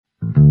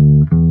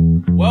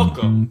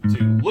Welcome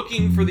to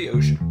Looking for the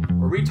Ocean,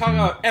 where we talk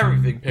about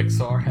everything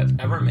Pixar has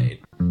ever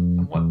made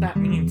and what that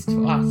means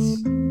to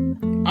us.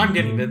 I'm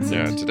Danny Vincent.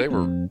 Yeah, today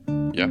we're...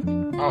 Yeah.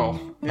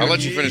 Oh. I'll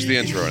let you finish the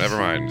intro, never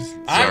mind. Sorry.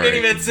 I'm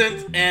Danny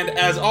Vincent, and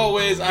as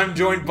always, I'm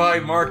joined by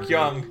Mark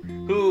Young,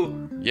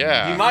 who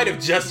you might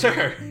have just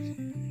heard.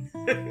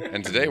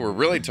 And today we're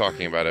really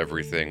talking about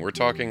everything. We're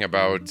talking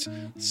about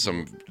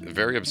some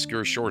very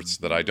obscure shorts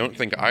that I don't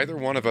think either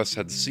one of us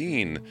had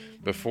seen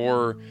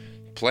before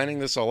planning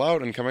this all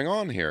out and coming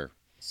on here.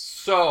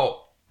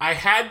 So, I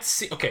had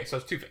seen... Okay, so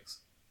it's two things.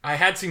 I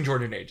had seen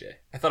George and A.J.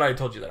 I thought I had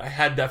told you that. I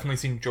had definitely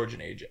seen George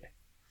and A.J.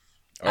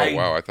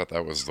 Wow, I thought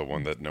that was the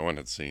one that no one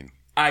had seen.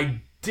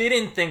 I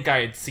didn't think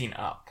I had seen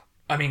Up.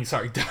 I mean,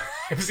 sorry,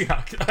 I've seen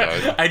Up.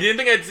 I didn't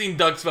think I'd seen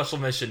Doug's Special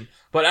Mission.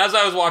 But as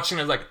I was watching,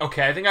 I was like,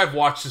 okay, I think I've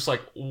watched this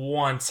like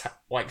once,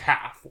 like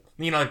half.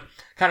 You know, like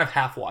kind of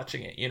half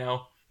watching it, you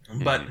know?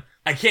 Mm-hmm. But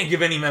I can't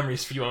give any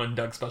memories for you on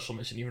Doug's Special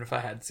Mission, even if I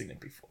had seen it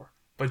before.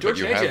 But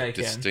George and AJ, I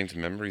can. Distinct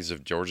memories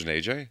of George and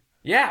AJ?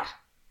 Yeah.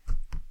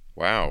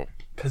 Wow.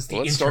 Well,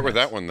 let's start with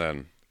that one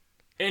then.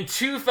 In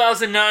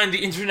 2009,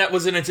 the internet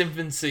was in its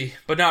infancy,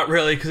 but not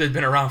really, because it had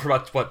been around for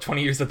about,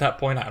 20 years at that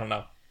point? I don't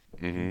know.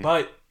 Mm-hmm.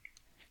 But...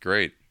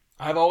 Great.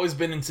 I've always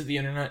been into the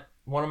internet.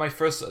 One of my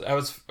first... I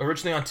was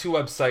originally on two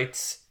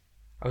websites.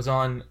 I was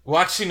on...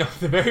 Well, actually, no.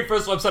 The very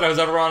first website I was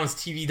ever on was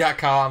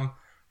TV.com,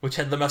 which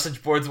had the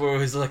message boards where it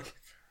was like,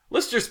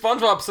 list your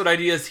SpongeBob episode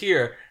ideas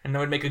here. And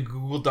I would make a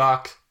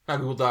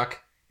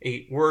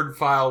a Word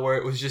file where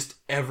it was just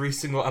every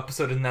single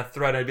episode in that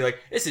thread. I'd be like,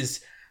 this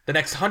is the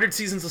next 100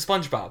 seasons of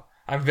SpongeBob.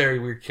 I'm a very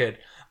weird kid.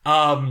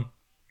 And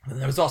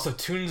there was also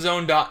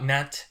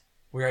toonzone.net,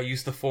 where I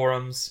used the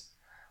forums,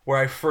 where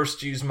I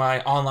first used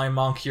my online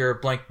Moncure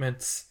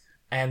blankments,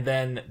 and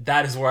then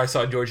that is where I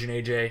saw George and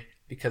AJ,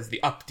 because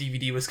the Up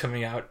DVD was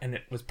coming out, and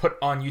it was put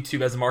on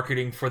YouTube as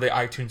marketing for the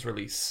iTunes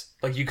release.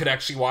 Like, you could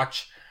actually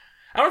watch...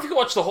 I don't know if you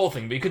could watch the whole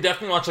thing, but you could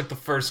definitely watch, like, the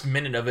first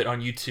minute of it on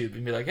YouTube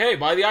and be like, hey,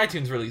 buy the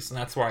iTunes release, and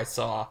that's where I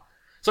saw...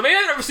 So maybe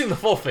I've never seen the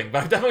full thing,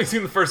 but I've definitely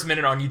seen the first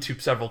minute on YouTube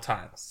several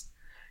times.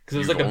 Because it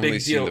was, like, a big deal. You've only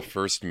seen the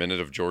first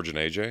minute of George and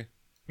AJ?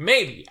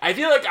 Maybe. I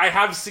feel like I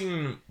have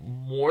seen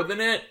more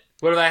than it,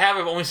 but if I have,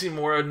 I've only seen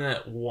more than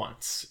it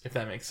once, if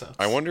that makes sense.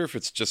 I wonder if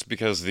it's just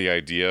because the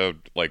idea,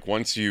 like,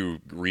 once you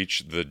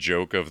reach the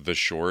joke of the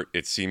short,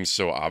 it seems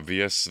so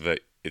obvious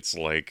that it's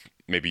like,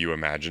 maybe you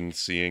imagined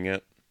seeing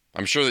it.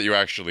 I'm sure that you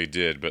actually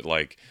did, but,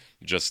 like,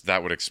 just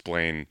that would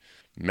explain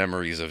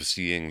memories of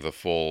seeing the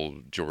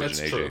full George and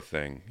AJ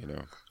thing, you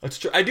know? That's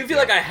true. I do feel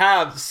like I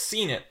have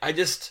seen it. I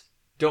just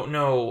don't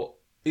know.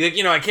 Like,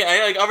 you know, I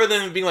can't, like, other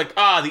than being like,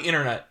 the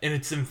internet in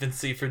its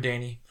infancy for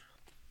Danny.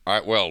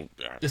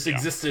 This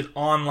existed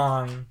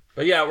online.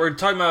 But yeah, we're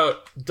talking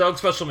about Doug's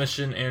Special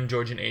Mission and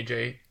George and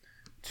AJ.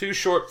 Two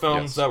short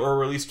films that were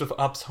released with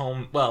Up's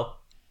home...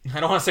 Well, I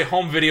don't want to say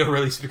home video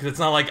release because it's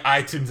not like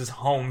iTunes'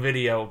 home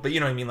video. But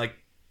you know what I mean? Like,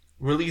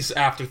 release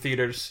after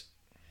theaters.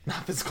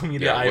 Not physical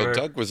media either. Well,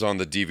 Doug was on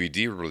the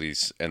DVD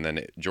release, and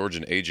then George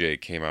and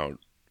AJ came out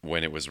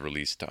when it was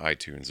released to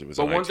iTunes. It was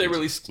weren't they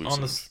released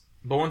exclusive.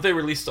 But weren't they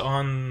released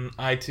on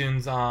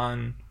iTunes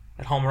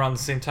at home around the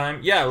same time?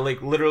 Yeah,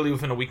 like literally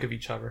within a week of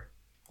each other.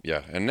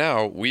 Yeah, and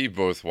now we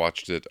both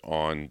watched it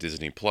on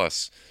Disney+,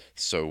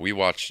 so we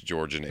watched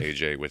George and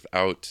AJ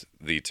without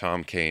the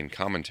Tom Kane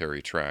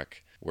commentary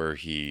track where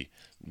he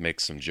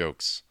makes some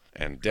jokes.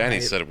 And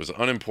Danny said it was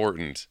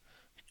unimportant.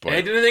 But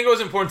I didn't think it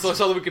was important until I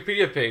saw the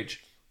Wikipedia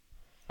page.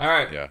 All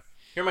right. Yeah.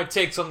 Here are my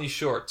takes on these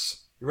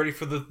shorts. You ready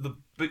for the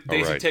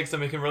basic takes that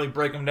we can really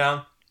break them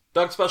down?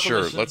 Doug's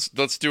Special Mission.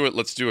 Let's do it.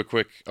 Let's do a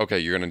quick... Okay,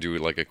 you're going to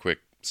do like a quick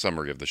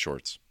summary of the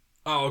shorts.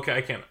 Oh, okay,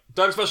 I can.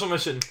 Doug's Special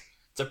Mission.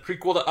 It's a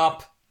prequel to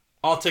Up.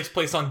 All takes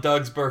place on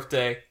Doug's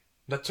birthday.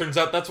 That turns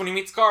out that's when he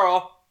meets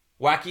Carl.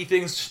 Wacky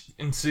things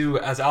ensue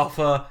as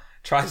Alpha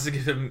tries to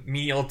give him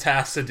menial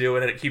tasks to do,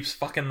 and it keeps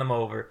fucking them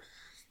over.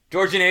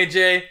 George and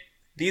AJ,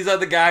 these are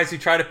the guys who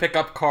try to pick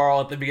up Carl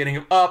at the beginning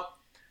of Up.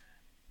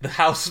 The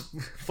house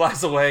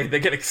flies away. They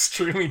get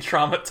extremely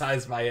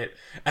traumatized by it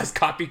as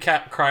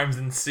copycat crimes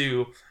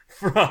ensue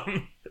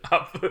from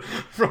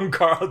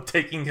Carl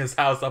taking his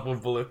house up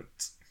with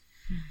balloons.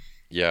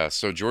 Yeah,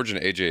 so George and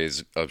AJ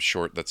is a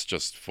short that's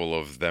just full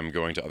of them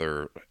going to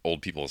other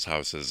old people's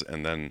houses,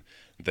 and then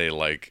they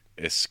like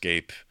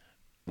escape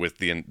with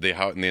the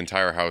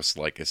entire house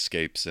like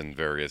escapes in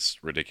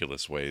various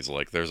ridiculous ways.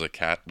 Like there's a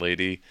cat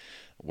lady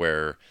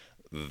where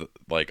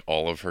like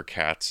all of her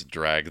cats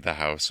drag the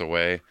house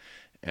away,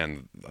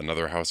 and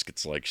another house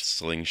gets like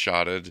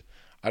slingshotted.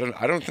 I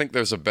don't think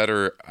there's a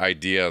better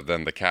idea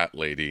than the cat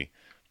lady,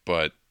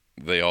 but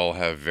they all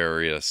have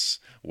various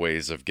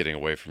ways of getting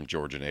away from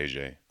George and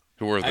AJ.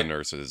 Who are the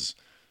nurses?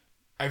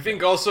 I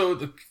think also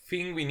the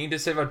thing we need to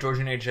say about George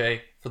and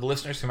AJ, for the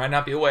listeners who might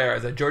not be aware,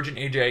 is that George and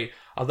AJ,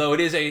 although it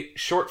is a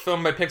short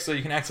film by Pixar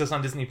you can access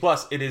on Disney+,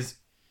 it is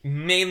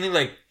mainly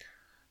like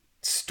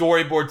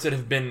storyboards that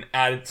have been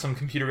added, some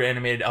computer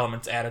animated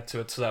elements added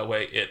to it, so that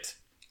way it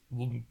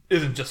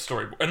isn't just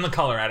storyboard, and the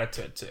color added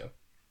to it too.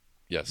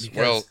 Yes,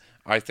 well,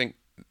 I think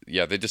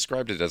they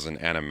described it as an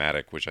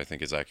animatic, which I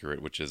think is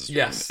accurate, which is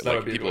Yes, that would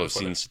like be the people way have to put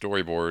seen it.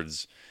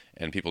 storyboards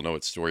and people know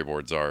what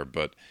storyboards are,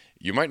 but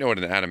you might know what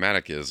an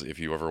animatic is if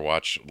you ever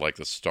watch like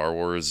the Star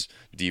Wars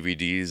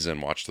DVDs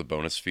and watch the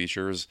bonus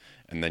features,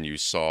 and then you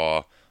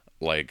saw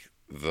like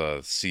the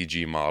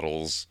CG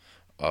models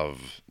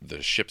of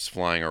the ships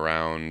flying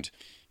around,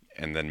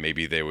 and then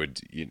maybe they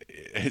would.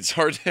 It's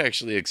hard to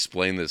actually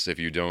explain this if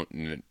you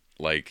don't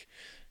like,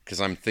 because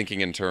I'm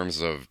thinking in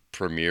terms of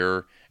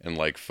Premiere and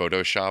like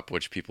Photoshop,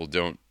 which people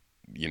don't,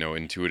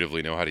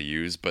 intuitively know how to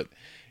use, but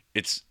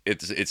it's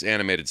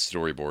animated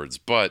storyboards.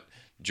 But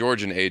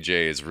George and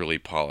AJ is really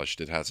polished.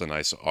 It has a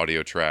nice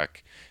audio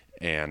track,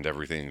 and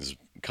everything's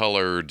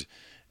colored,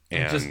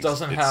 It just and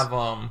doesn't it's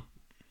have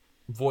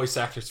voice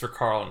actors for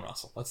Carl and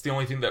Russell. That's the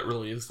only thing that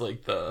really is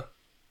like the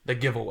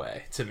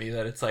giveaway to me,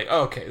 that it's like,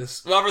 oh, okay,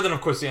 this, other than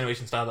of course the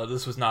animation style, though,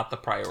 this was not the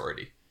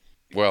priority.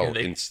 well,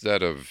 They,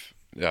 instead of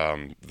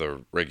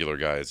the regular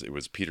guys, it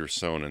was Peter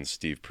Sohn and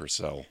Steve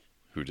Purcell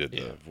who did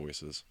the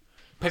voices.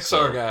 Pixar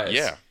So, guys.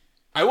 yeah.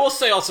 I will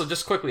say also,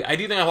 just quickly, I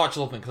do think I watched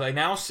the whole thing, because I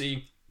now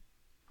see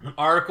an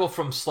article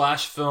from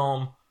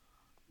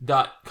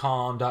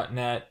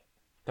slashfilm.com.net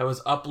that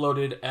was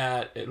uploaded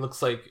at, it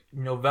looks like,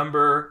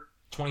 November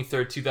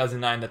 23rd,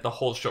 2009, that the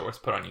whole short was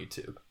put on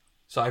YouTube.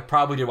 So I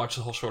probably did watch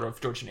the whole short of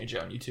George and A.J.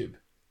 on YouTube.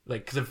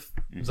 Like, because it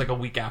was like a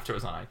week after it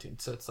was on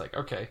iTunes. So it's like,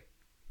 okay.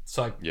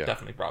 So I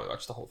definitely probably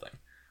watched the whole thing.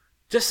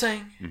 Just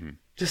saying. Mm-hmm.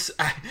 Just,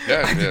 I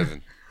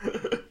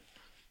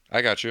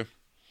got you.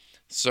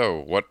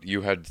 So,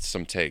 you had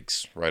some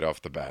takes right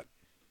off the bat.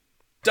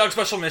 Doug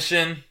Special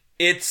Mission.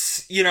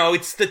 It's,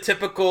 it's the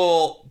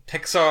typical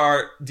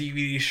Pixar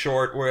DVD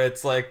short where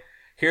it's like,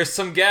 here's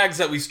some gags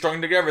that we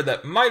strung together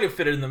that might have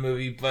fitted in the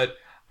movie, but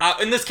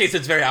in this case,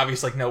 it's very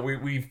obvious. Like, no,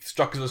 we've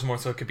structured this more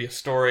so it could be a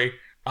story.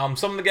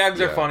 Some of the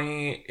gags are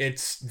funny.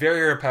 It's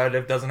very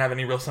repetitive. Doesn't have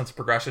any real sense of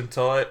progression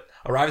until it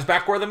arrives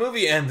back where the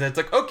movie ends. And it's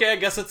like, okay, I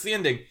guess that's the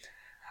ending.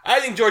 I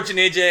think George and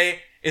AJ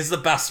is the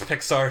best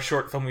Pixar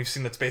short film we've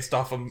seen that's based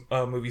off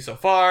a movie so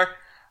far.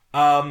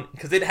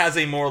 Because it has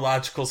a more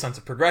logical sense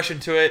of progression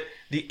to it.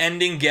 The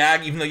ending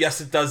gag, even though yes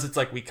it does, it's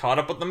like we caught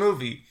up with the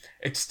movie.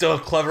 It's still a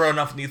clever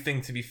enough new thing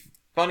to be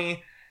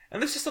funny.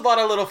 And there's just a lot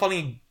of little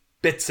funny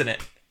bits in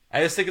it.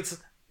 I just think it's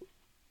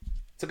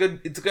a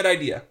good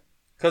idea.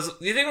 Because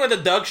the thing with the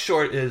Doug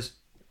short is,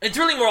 it's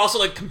really more also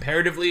like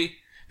comparatively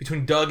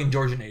between Doug and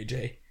George and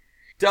AJ.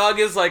 Doug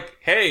is like,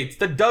 hey, it's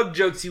the Doug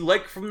jokes you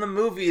like from the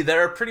movie that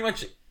are pretty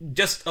much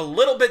just a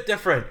little bit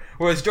different.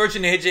 Whereas George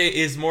and AJ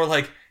is more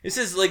like, this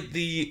is like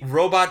the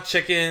Robot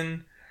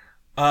Chicken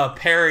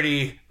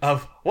parody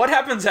of what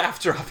happens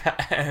after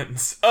it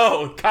ends.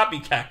 Oh,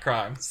 copycat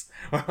crimes.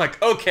 We're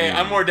like, okay,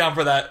 I'm more down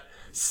for that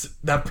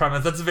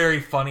premise. That's very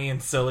funny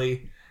and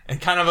silly. And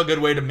kind of a good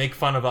way to make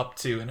fun of Up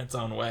To in its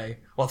own way.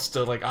 While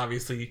still, like,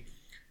 obviously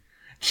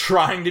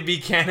trying to be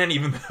canon,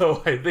 even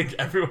though I think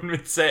everyone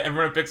at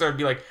Pixar would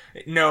be like,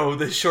 no,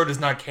 this short is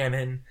not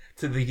canon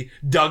to the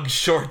Doug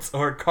shorts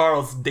or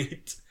Carl's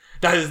date.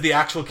 That is the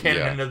actual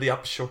canon of the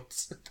Up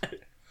shorts.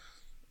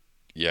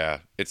 Yeah,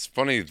 it's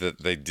funny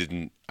that they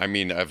didn't. I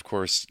mean, of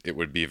course, it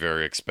would be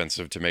very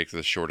expensive to make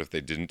this short if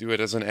they didn't do it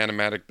as an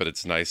animatic, but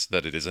it's nice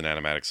that it is an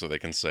animatic so they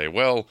can say,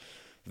 well,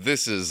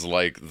 this is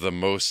like the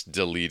most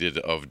deleted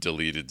of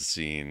deleted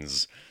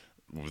scenes.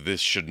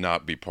 This should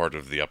not be part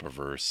of the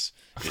Upperverse.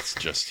 It's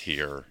just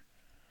here.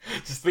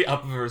 Just the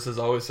Upperverse is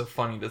always so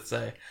funny to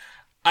say.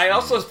 I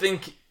also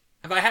think,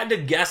 if I had to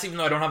guess, even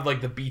though I don't have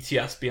like the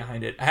BTS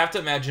behind it, I have to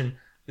imagine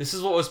this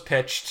is what was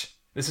pitched.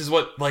 This is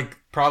what, like,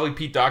 probably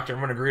Pete Docter and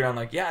everyone agreed on,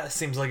 like, yeah, this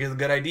seems like it's a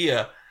good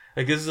idea.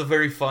 Like, this is a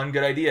very fun,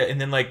 good idea.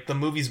 And then, like, the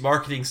movie's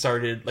marketing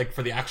started, like,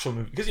 for the actual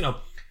movie. Because,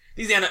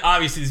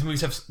 obviously these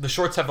movies the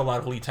shorts have a lot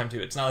of lead time to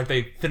it. It's not like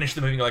they finish the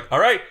movie and go like, all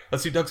right,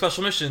 let's do Doug's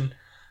Special Mission.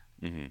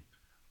 Mm-hmm.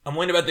 I'm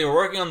wondering about they were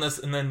working on this,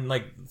 and then,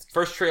 like,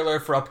 first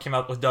trailer for Up came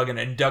out with Doug,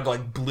 and Doug,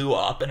 like, blew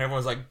up, and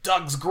everyone's like,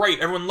 Doug's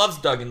great, everyone loves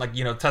Doug, and, like,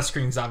 test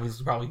screens,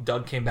 obviously, probably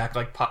Doug came back,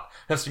 like,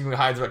 test screen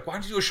hides, like, why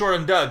don't you do a short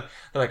on Doug?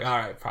 They're like,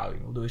 alright, probably,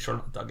 we'll do a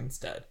short on Doug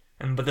instead.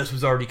 But this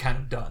was already kind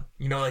of done.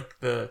 Like,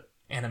 the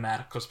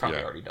animatic was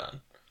probably already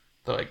done.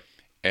 So, like...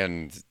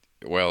 And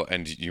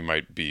you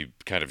might be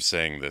kind of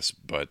saying this,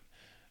 but...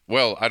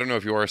 Well, I don't know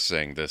if you are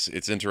saying this.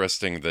 It's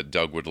interesting that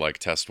Doug would, like,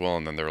 test well,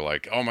 and then they're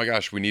like, oh my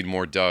gosh, we need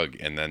more Doug.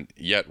 And then,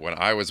 yet, when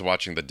I was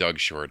watching the Doug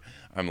short,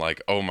 I'm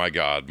like, oh my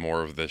god,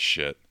 more of this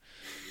shit.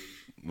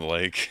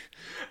 Like...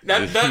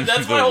 That's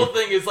my whole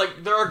thing, is,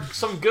 like, there are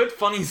some good,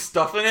 funny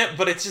stuff in it,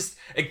 but it's just...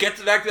 It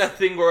gets back to that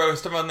thing where I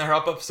was talking about in the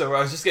Up episode, where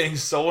I was just getting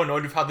so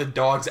annoyed with how the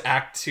dogs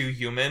act too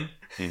human.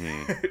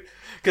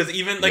 Because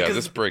even, like... Yeah,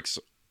 this breaks...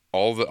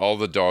 All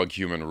the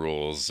dog-human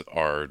rules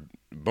are...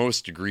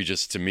 most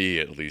egregious to me,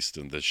 at least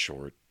in this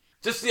short.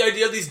 Just the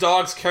idea of these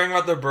dogs caring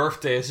about their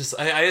birthday is just,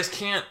 I just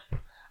can't,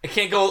 I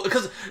can't go,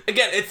 because,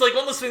 again, it's like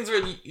one of those things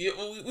where,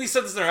 we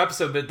said this in our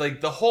episode, but,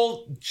 like, the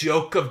whole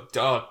joke of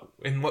Doug,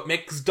 and what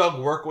makes Doug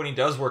work when he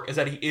does work, is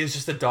that he is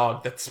just a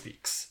dog that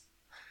speaks.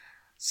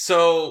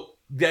 So,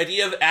 the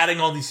idea of adding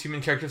all these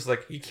human characters,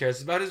 like, he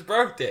cares about his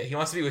birthday, he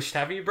wants to be wished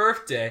happy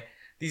birthday,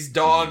 these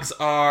dogs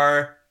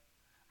are...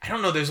 I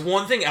don't know, there's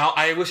one thing...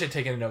 I wish I'd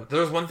taken a note. There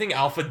was one thing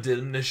Alpha did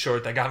in this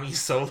short that got me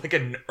so, like,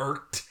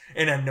 irked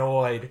and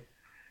annoyed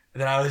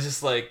that I was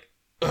just like,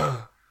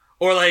 ugh.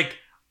 Or, like,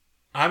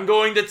 I'm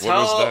going to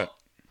tell... What was that?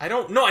 I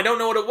don't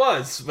know what it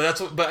was, but that's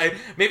what... But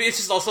maybe it's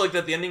just also, like,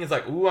 that the ending is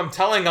like, ooh, I'm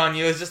telling on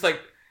you. It's just like,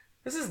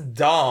 this is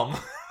dumb.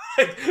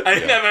 I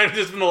think that might have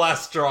just been the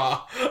last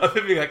straw of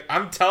him being like,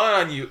 I'm telling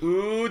on you.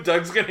 Ooh,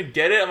 Doug's gonna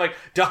get it. I'm like,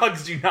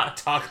 dogs do not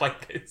talk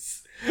like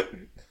this.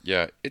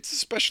 Yeah, it's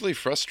especially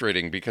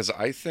frustrating because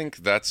I think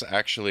that's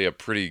actually a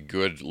pretty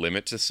good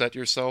limit to set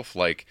yourself.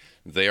 Like,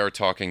 they are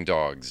talking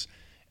dogs,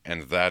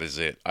 and that is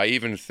it. I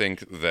even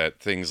think that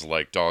things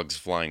like dogs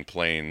flying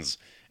planes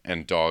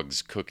and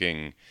dogs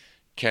cooking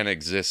can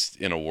exist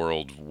in a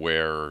world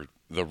where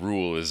the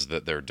rule is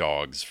that they're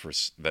dogs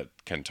that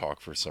can talk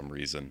for some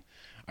reason.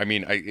 I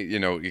mean,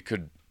 it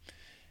could...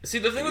 See,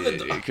 the thing with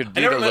it could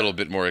need a little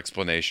bit more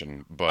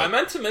explanation, but... I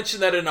meant to mention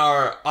that in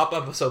our Up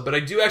episode, but I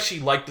do actually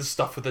like the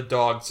stuff with the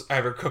dogs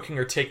either cooking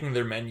or taking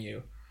their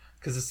menu.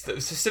 Because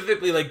it's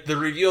specifically, like, the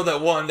reveal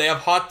that, one, they have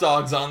hot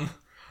dogs on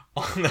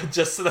the,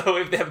 just so that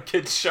way if they have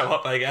kids show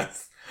up, I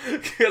guess.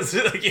 Because,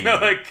 like, you know,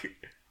 like...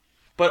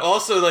 But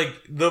also,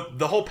 like,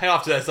 the whole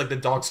payoff to that is, like, the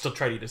dogs still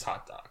try to eat his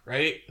hot dog,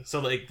 right?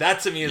 So, like, that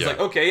to me is like,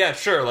 okay, yeah,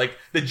 sure. Like,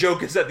 the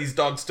joke is that these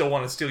dogs still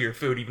want to steal your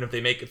food even if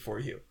they make it for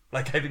you.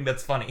 Like, I think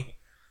that's funny.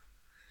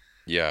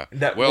 Yeah.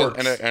 That well,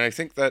 works. and I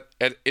think that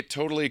it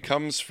totally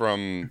comes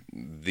from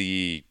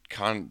the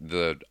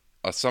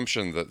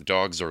assumption that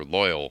dogs are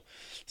loyal.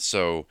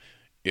 So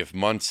if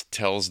Muntz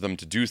tells them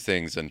to do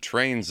things and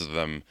trains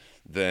them,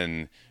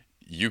 then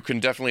you can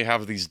definitely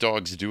have these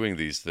dogs doing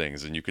these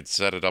things, and you could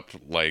set it up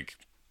like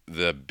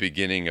the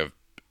beginning of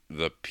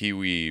the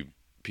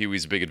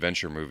Pee-wee's Big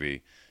Adventure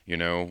movie, you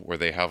know, where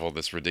they have all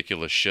this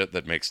ridiculous shit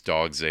that makes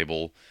dogs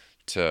able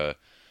to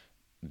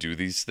do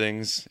these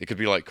things. It could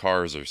be like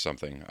Cars or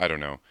something. I don't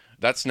know.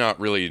 That's not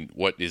really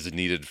what is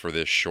needed for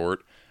this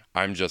short.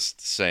 I'm just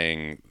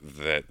saying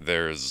that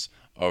there's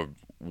a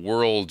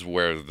world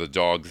where the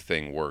dog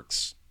thing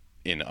works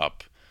in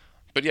Up.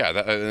 But yeah,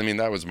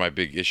 that was my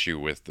big issue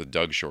with the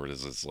Doug short,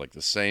 is it's like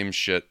the same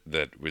shit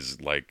that was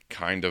like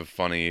kind of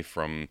funny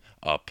from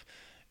Up,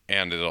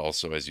 and it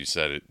also, as you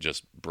said, it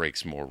just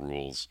breaks more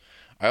rules.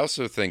 I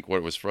also think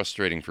what was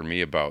frustrating for me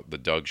about the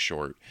Doug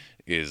short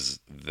is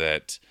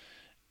that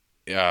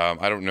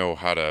I don't know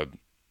how to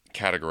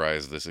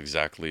categorize this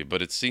exactly,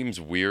 but it seems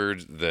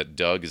weird that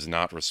Doug is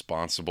not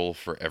responsible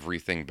for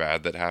everything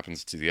bad that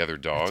happens to the other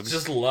dogs. It's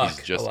just luck.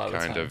 He's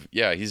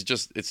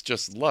just it's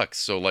just luck.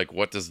 So, like,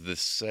 what does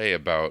this say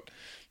about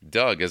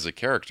Doug as a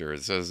character?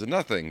 It says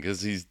nothing,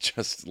 because he's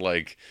just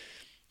like,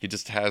 he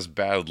just has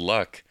bad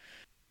luck.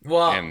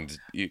 Well, and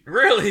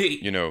really,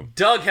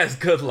 Doug has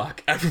good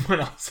luck. Everyone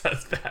else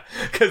has bad,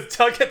 because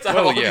Doug gets out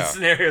of all these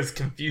scenarios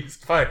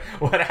confused by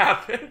what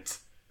happened.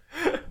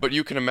 But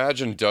you can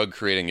imagine Doug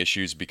creating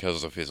issues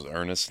because of his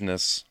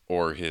earnestness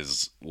or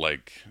his,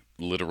 like,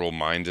 literal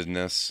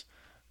mindedness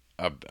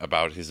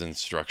about his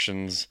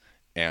instructions,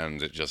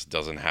 and it just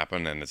doesn't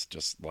happen, and it's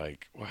just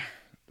like,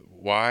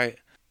 why?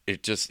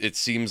 It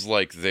seems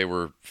like they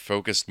were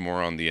focused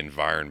more on the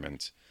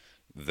environment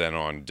than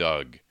on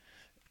Doug,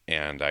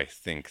 and I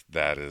think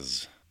that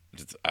is,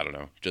 I don't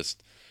know,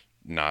 just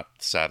not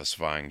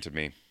satisfying to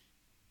me.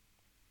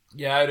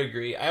 Yeah, I'd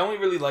agree. I only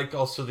really like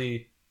also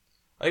the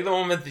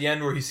moment at the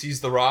end where he sees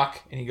the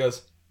rock and he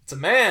goes, "It's a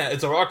man.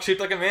 It's a rock shaped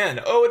like a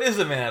man. Oh, it is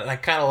a man." And I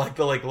kind of like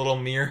the little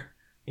mirror,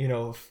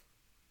 of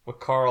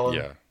what Carl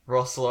and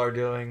Russell are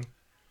doing.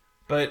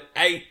 But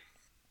I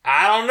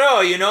don't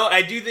know.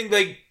 I do think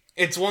like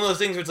it's one of those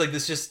things where it's like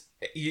this just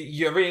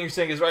everything you're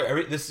saying is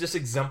right. This just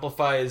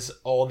exemplifies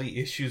all the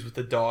issues with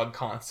the dog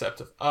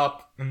concept of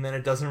Up, and then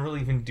it doesn't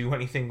really even do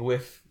anything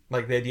with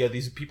like the idea of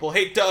these people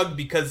hate Doug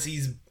because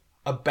he's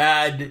a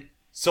bad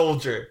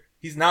soldier.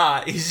 He's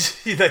not.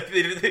 He's like,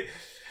 it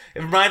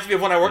reminds me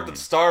of when I worked at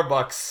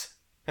Starbucks.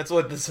 That's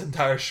what this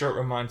entire short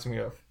reminds me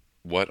of.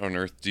 What on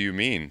earth do you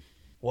mean?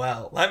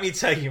 Well, let me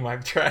tell you my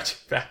tragic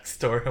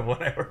backstory of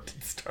when I worked at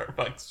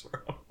Starbucks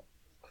for him.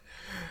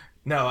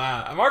 No,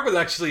 Mark was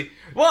actually...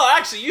 Well,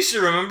 actually, you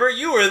should remember.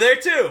 You were there,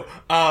 too.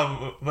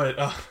 What?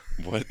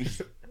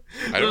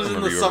 I don't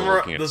remember you ever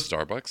working at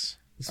Starbucks.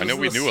 I know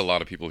we knew a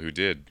lot of people who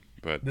did,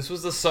 but... This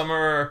was the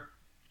summer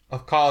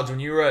of college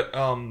when you were at...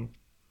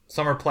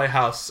 Summer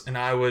Playhouse, and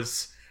I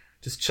was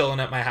just chilling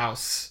at my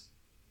house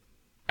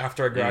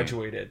after I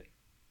graduated.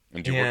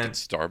 And you worked at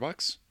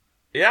Starbucks?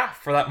 Yeah,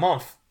 for that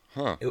month.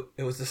 Huh.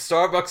 It was the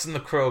Starbucks and the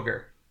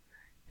Kroger.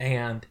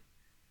 And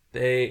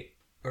they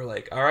were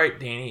like, "All right,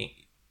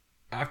 Danny,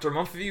 after a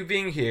month of you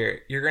being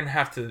here, you're going to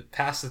have to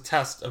pass the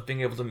test of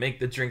being able to make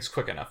the drinks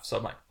quick enough." So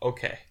I'm like,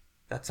 okay,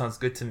 that sounds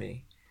good to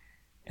me.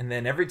 And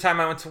then every time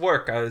I went to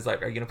work, I was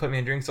like, "Are you going to put me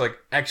in drinks?" So like,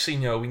 "Actually,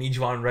 no, we need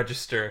you on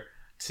register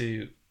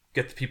to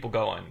get the people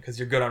going because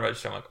you're good on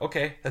register." I'm like,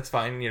 "Okay, that's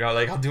fine.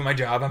 I'll do my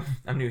job.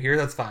 I'm new here.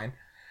 That's fine."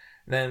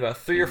 And then about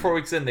 3 or 4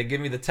 weeks in, they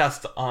give me the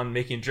test on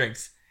making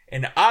drinks.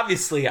 And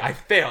obviously, I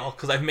fail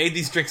because I've made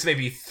these drinks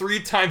maybe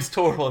 3 times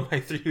total in my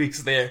 3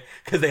 weeks there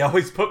because they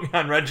always put me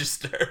on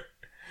register.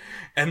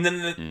 And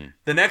then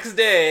the next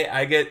day,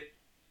 I get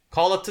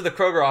called up to the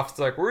Kroger office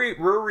like, we're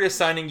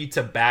reassigning you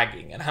to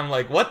bagging. And I'm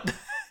like, what?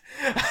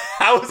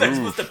 How was I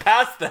supposed to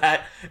pass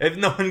that if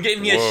no one gave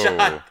me a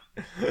shot?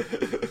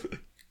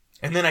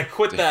 And then I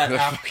quit that.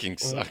 That fucking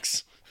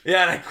sucks.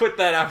 Yeah, and I quit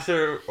that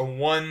after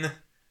 1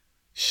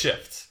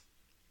 shift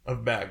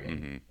of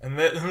bagging. And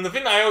the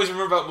thing that I always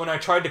remember about when I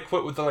tried to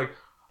quit with I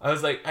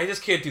was like, I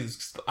just can't do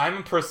this. I'm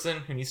a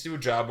person who needs to do a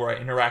job where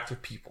I interact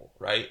with people,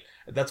 right?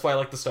 That's why I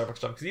like the Starbucks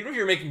job. Because even if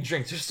you're making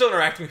drinks, you're still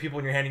interacting with people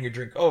when you're handing your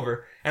drink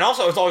over. And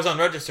also, I was always on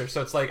register,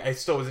 so it's like I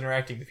still was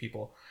interacting with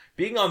people.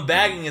 Being on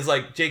bagging is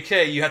like,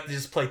 JK, you have to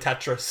just play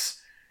Tetris.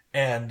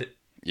 And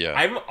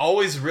I'm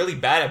always really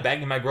bad at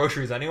bagging my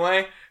groceries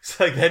anyway.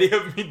 So like the idea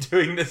of me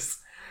doing this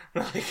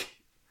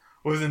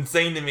was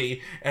insane to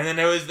me. And then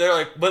they're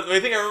like, but the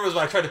thing I remember was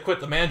when I tried to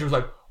quit, the manager was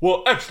like,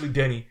 well, actually,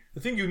 Danny, the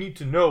thing you need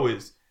to know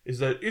is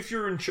that if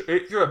you're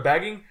at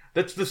bagging,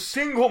 that's the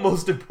single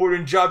most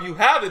important job you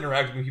have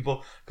interacting with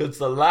people, because it's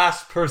the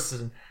last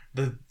person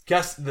the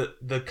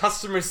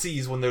customer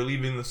sees when they're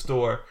leaving the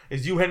store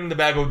is you handing the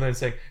bag over and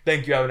saying,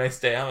 thank you, have a nice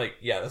day. I'm like,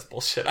 yeah, that's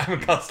bullshit. I've been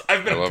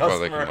a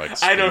customer.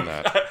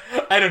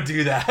 I don't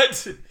do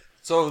that.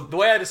 So the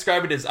way I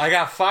describe it is I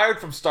got fired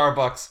from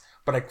Starbucks,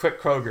 but I quit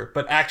Kroger.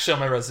 But actually on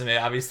my resume,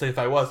 obviously if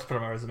I was to put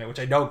on my resume, which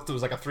I know it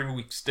was like a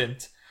 3-week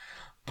stint,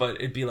 but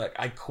it'd be like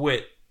I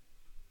quit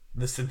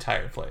this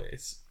entire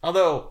place.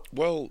 Although,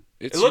 well,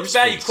 it looks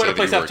bad you quit a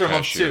place after a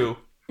month too.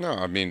 No,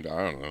 I mean,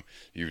 I don't know.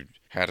 You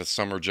had a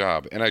summer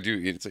job, and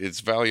it's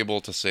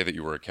valuable to say that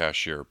you were a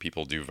cashier.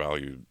 People do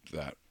value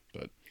that,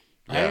 but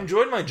yeah. I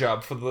enjoyed my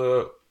job for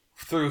the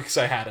 3 weeks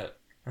I had it,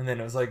 and then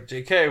it was like,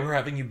 JK, we're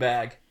having you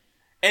bag.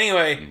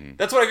 Anyway,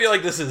 that's what I feel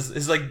like this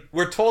is like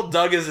we're told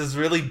Doug is this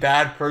really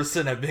bad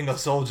person at being a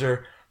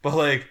soldier, but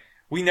like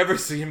we never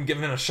see him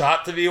given a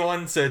shot to be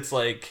one, so it's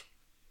like,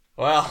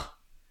 well,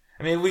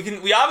 I mean,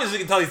 we obviously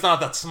can tell he's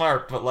not that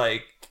smart, but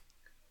like,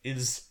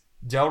 is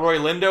Delroy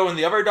Lindo and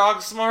the other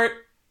dog smart?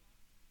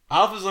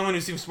 Alpha's the only one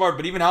who seems smart,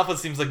 but even Alpha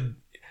seems like an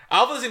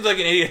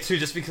idiot too,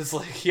 just because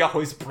like he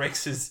always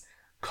breaks his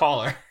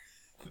collar.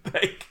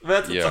 Like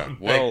that's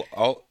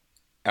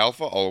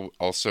Alpha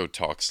also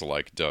talks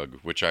like Doug,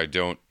 which I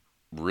don't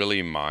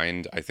really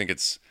mind. I think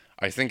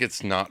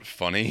it's not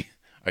funny.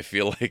 I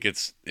feel like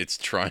it's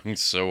trying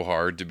so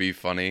hard to be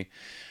funny,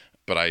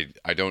 but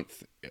I don't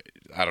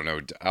know.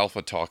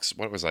 Alpha talks.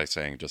 What was I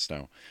saying just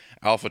now?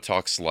 Alpha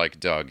talks like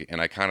Doug, and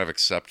I kind of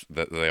accept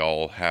that they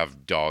all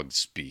have dog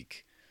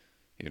speak.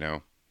 You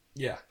know?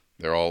 Yeah.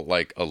 They're all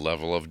like a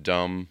level of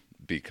dumb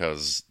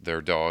because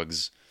they're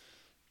dogs,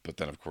 but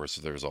then of course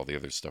there's all the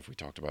other stuff we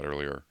talked about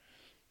earlier.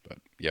 But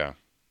yeah.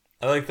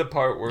 I like the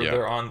part where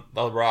they're on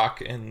the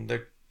rock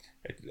and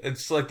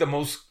it's like the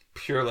most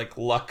pure like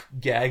luck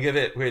gag of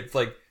it, where it's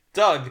like,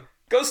 Doug,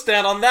 go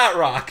stand on that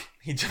rock.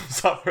 He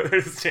jumps up where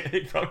they're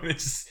standing from and it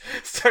just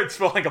starts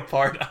falling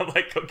apart. I'm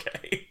like,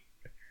 okay.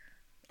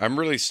 I'm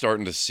really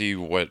starting to see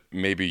what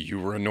maybe you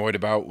were annoyed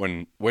about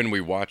when we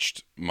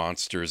watched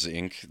Monsters,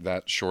 Inc.,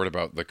 that short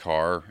about the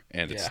car,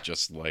 and it's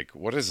just like,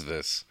 what is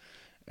this?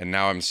 And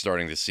now I'm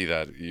starting to see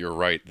that you're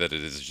right, that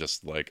it is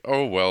just like,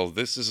 oh, well,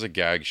 this is a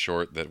gag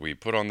short that we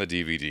put on the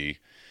DVD,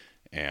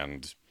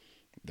 and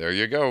there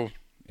you go.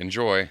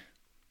 Enjoy.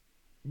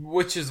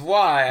 Which is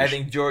why I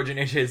think George and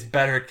A.J. is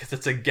better, because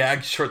it's a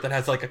gag short that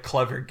has like a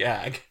clever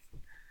gag.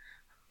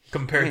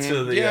 Compared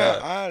to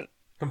the...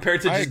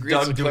 compared to just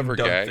Doug doing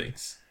dumb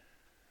things.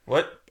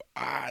 What?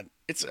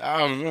 It's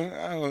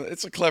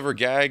a clever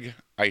gag.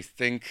 I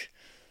think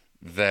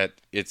that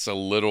it's a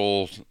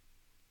little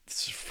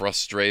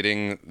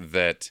frustrating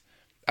that,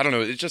 I don't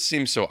know, it just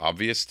seems so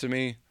obvious to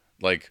me.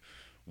 Like,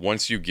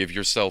 once you give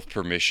yourself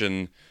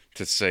permission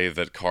to say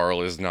that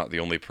Carl is not the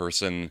only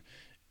person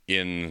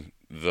in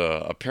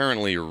the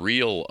apparently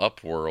real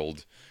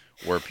Upworld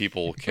where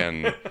people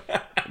can,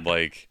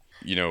 like,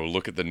 you know,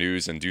 look at the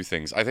news and do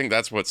things. I think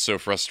that's what's so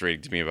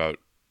frustrating to me about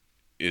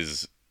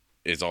is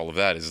all of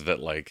that, is that,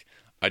 like,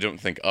 I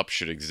don't think Up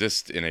should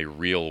exist in a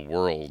real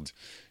world.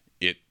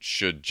 It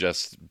should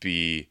just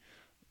be,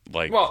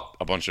 like,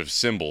 a bunch of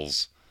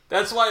symbols.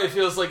 That's why it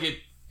feels like it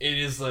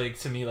is, like,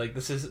 to me, like,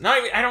 this is... No,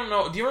 I don't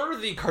know. Do you remember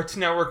the Cartoon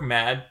Network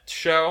Mad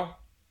show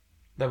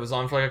that was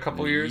on for, like, a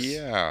couple years?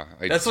 Yeah,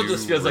 that's what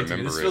this feels like to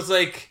me. This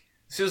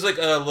feels like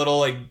a little,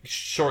 like,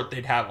 short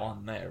they'd have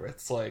on there.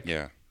 It's like...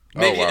 Yeah.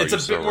 Maybe it's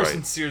a bit more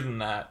sincere than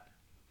that.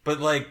 But,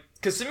 like,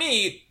 because to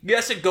me,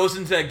 yes, it goes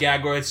into that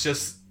gag where it's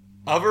just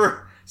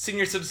other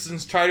senior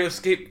citizens try to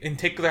escape and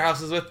take their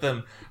houses with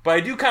them. But I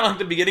do kind of like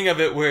the beginning of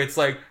it where it's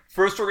like,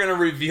 first we're going to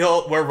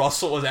reveal where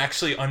Russell was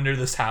actually under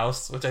this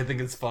house, which I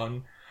think is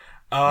fun.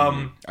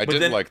 I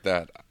did like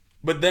that.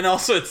 But then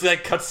also it's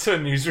like cuts to a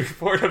news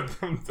report of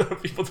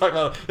people talking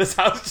about this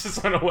house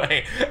just went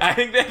away. I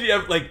think the idea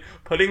of like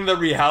putting the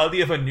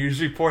reality of a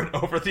news report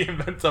over the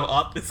events of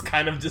Up is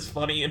kind of just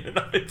funny in and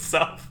of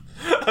itself.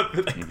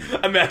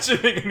 Like,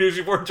 imagining a news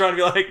report trying to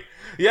be like,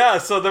 yeah,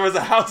 so there was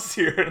a house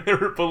here and there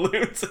were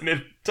balloons and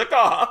it took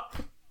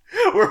off.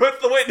 We're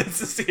with the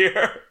witnesses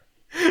here.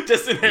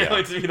 Just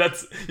inherently to me,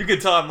 that's, you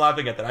can tell I'm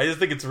laughing at that. I just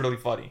think it's really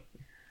funny.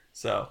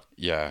 So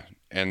yeah,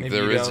 and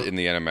there is in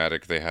the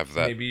animatic they have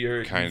that maybe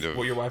your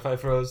Wi-Fi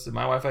froze. Did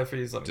my Wi-Fi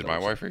freeze? Did my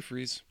Wi-Fi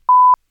freeze?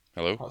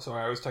 Hello? Oh,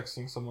 sorry, I was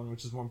texting someone,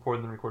 which is more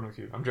important than recording with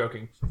you. I'm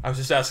joking. I was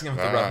just asking if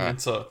the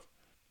Revenant's a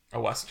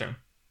Western.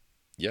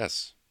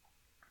 Yes.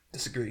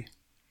 Disagree.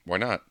 Why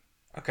not?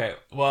 Okay,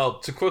 well,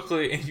 to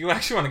quickly, if you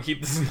actually want to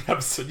keep this in the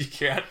episode, you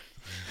can.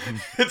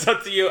 It's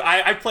up to you.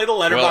 I played a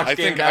letterbox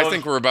game. I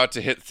think we're about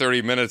to hit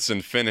 30 minutes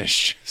and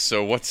finish.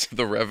 So what's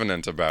the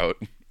Revenant about?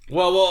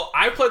 Well,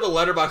 I played the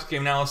letterbox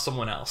game now with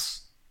someone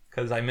else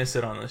because I miss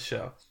it on this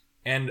show,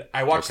 and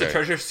I watched the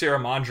Treasure Sierra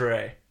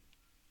Madre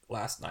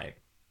last night.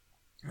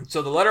 And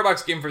so the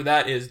letterbox game for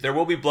that is There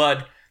Will Be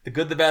Blood, The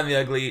Good, the Bad, and the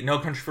Ugly, No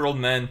Country for Old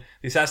Men,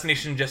 The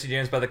Assassination of Jesse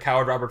James by the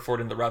Coward Robert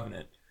Ford, and The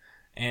Revenant.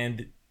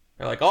 And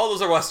they're like, all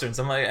those are westerns.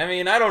 I'm like, I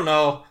mean, I don't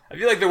know. I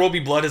feel like There Will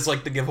Be Blood is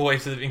like the giveaway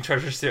to the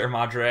Treasure Sierra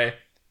Madre,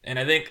 and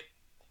I think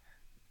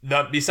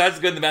besides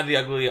The Good, the Bad, and the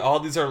Ugly, all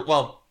these are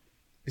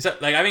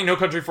like, I think No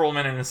Country for Old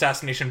Men and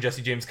Assassination of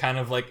Jesse James kind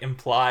of like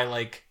imply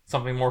like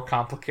something more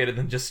complicated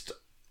than just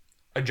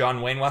a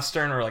John Wayne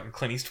Western or like a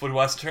Clint Eastwood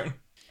Western.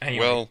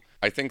 Anyway. Well,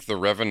 I think The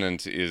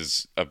Revenant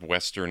is a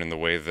Western in the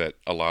way that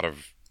a lot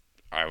of,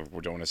 I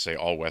don't want to say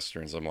all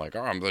Westerns, I'm like,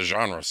 oh, I'm the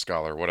genre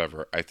scholar,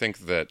 whatever. I think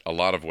that a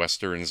lot of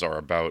Westerns are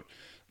about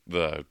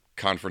the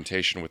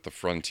confrontation with the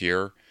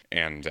frontier,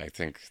 and I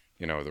think,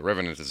 The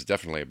Revenant is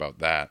definitely about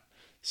that.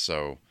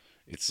 So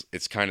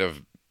it's kind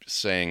of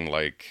saying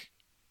like,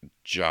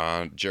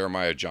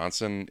 Jeremiah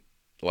Johnson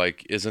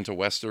like isn't a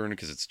Western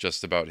because it's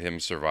just about him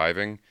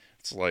surviving.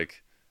 It's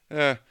like,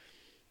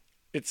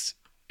 it's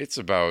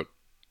about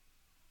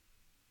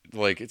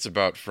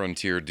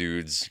frontier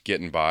dudes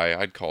getting by.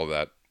 I'd call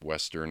that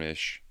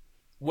Western-ish.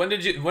 When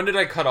did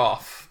I cut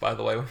off, by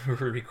the way, when we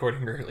were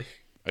recording early?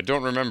 I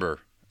don't remember.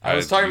 I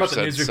was talking about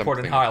the news report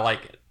and how I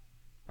like it.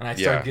 And I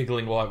started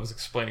giggling while I was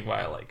explaining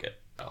why I like it.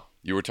 Oh.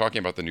 You were talking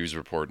about the news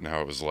report and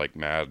how it was like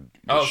mad.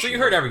 Oh, so you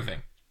heard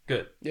everything.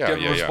 Good. Yeah,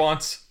 do you have a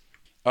response?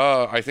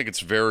 I think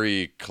it's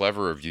very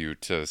clever of you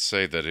to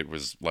say that it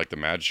was like the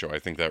Mad Show. I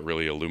think that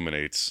really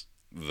illuminates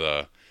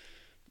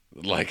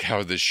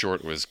how this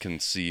short was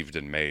conceived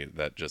and made.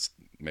 That just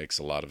makes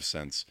a lot of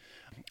sense.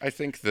 I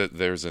think that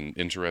there's an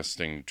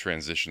interesting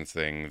transition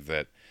thing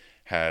that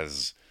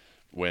has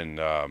when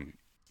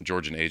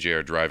George and A.J.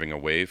 are driving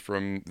away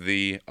from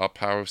the Up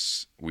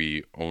house,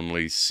 we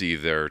only see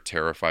their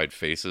terrified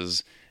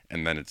faces,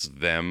 and then it's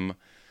them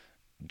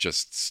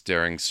just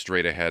staring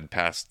straight ahead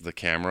past the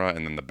camera,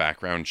 and then the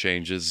background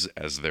changes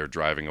as they're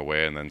driving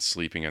away and then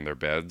sleeping in their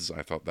beds.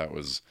 I thought that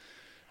was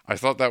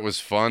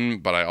fun,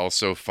 but I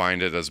also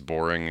find it as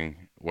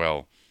boring.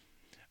 Well,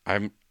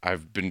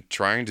 I've been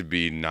trying to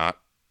be not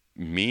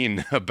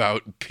mean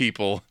about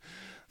people.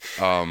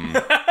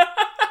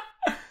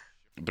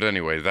 But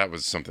anyway, that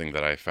was something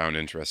that I found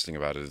interesting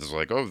about it. It's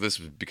like,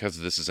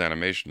 because this is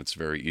animation, it's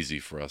very easy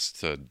for us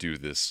to do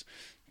this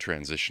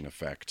transition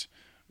effect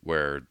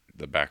where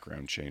the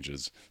background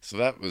changes. So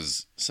that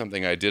was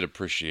something I did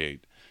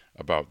appreciate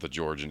about the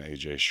George and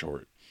A.J.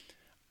 short.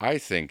 I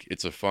think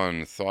it's a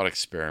fun thought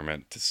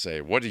experiment to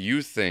say, what do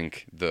you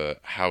think the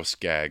house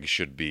gag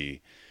should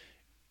be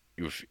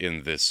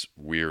in this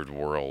weird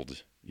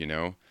world,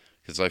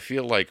 Because I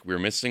feel like we're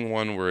missing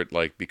one where it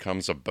like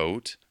becomes a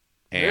boat.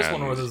 There's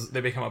one where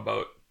they become a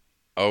boat.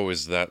 Oh,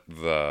 is that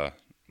the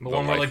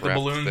one where like the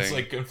balloons thing?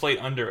 Like inflate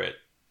under it?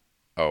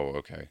 Oh,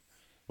 okay.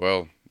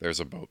 Well, there's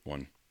a boat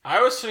one. I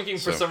was thinking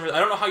for some reason, I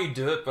don't know how you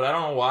do it, but I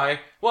don't know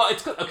why. Well,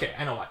 it's okay.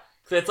 I know why.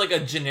 It's like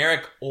a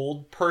generic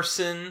old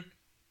person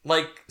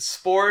like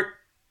sport.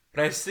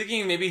 But I was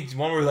thinking maybe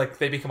one where like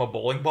they become a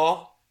bowling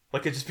ball,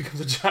 like it just becomes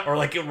a giant, or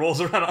like it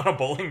rolls around on a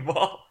bowling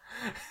ball.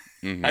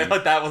 Mm-hmm. I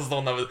thought that was the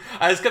one that was.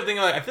 I just kept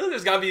thinking like, I feel like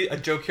there's got to be a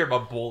joke here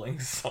about bowling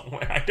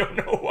somewhere. I don't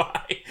know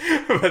why,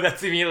 but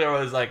that's immediately what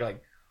I was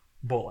like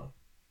bowling.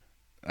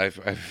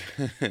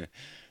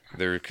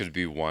 There could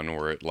be one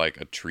where it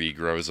like a tree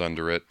grows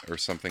under it or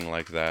something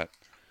like that.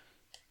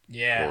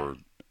 Yeah. Or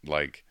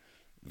like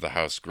the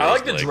house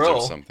grows legs drill.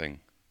 or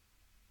something.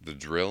 The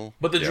drill?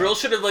 But the drill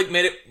should have like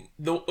made it.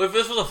 If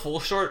this was a full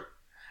short,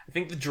 I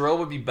think the drill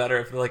would be better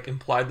if it like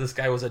implied this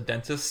guy was a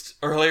dentist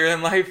earlier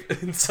in life,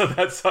 and so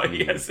that's why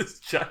he has this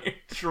giant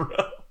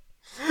drill.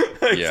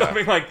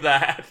 Something like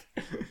that.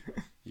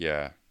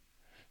 Yeah.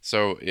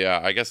 So,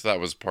 yeah, I guess that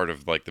was part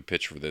of, like, the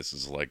pitch for this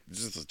is, like,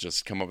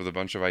 just come up with a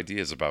bunch of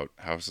ideas about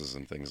houses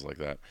and things like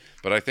that.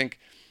 But I think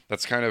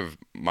that's kind of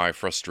my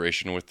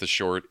frustration with the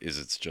short is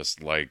it's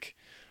just, like,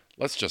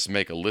 let's just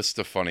make a list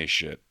of funny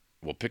shit.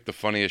 We'll pick the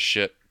funniest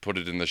shit, put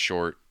it in the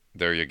short,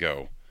 there you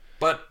go.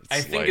 But I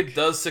think it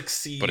does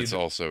succeed. But it's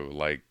also,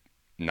 like,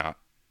 not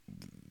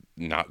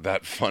not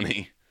that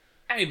funny.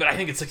 I mean, but I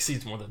think it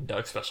succeeds more than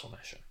Doug's Special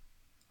Mission.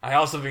 I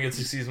also think it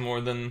succeeds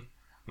more than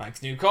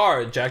Mike's New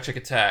Car, Jack Chick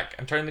Attack.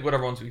 I'm trying to think what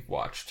other ones we've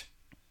watched.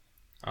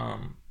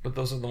 But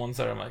those are the ones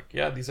that I'm like,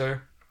 yeah, this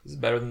is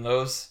better than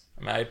those,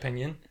 in my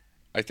opinion.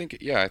 I think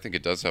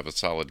it does have a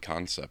solid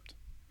concept.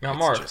 Now,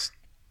 Mark.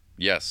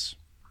 Yes.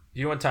 Do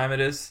you know what time it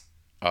is?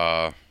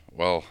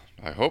 Well,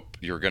 I hope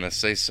you're going to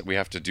say we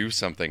have to do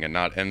something and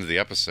not end the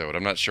episode.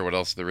 I'm not sure what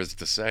else there is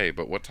to say,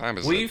 but what time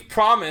is it? We've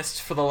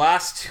promised for the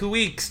last 2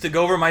 weeks to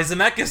go over my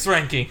Zemeckis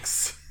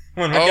rankings.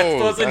 When my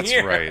guest wasn't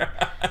here. Right.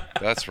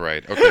 That's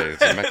right. Okay,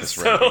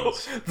 Zemeckis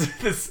rankings.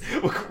 This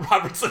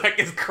Robert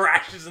Zemeckis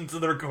crashes into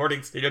the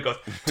recording studio and goes,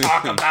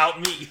 talk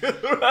about me.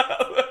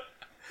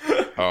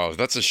 Oh,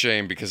 that's a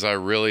shame because I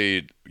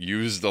really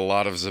used a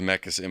lot of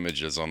Zemeckis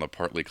images on the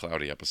Partly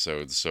Cloudy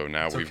episodes, so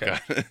now we've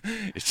got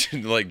it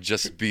should like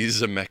just be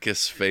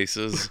Zemeckis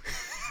faces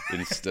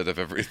instead of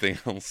everything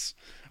else.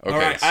 Okay,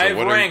 right, so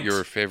what are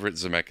your favorite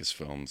Zemeckis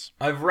films?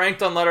 I've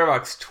ranked on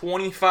Letterboxd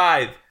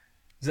 25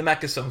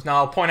 Zemeckis films. Now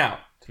I'll point out,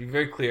 to be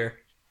very clear,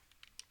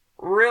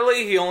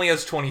 really he only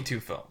has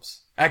 22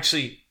 films.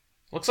 Actually,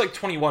 looks like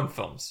 21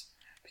 films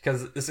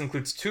because this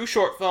includes 2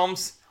 short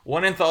films,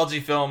 1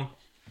 anthology film,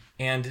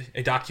 and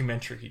a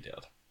documentary he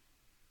did.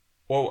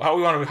 Well, how do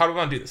we want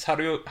to do this? How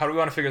do we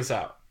want to figure this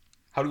out?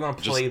 How do we want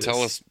to play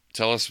this?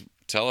 Tell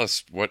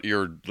us what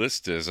your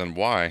list is and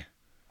why.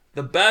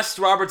 The best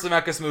Robert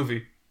Zemeckis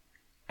movie,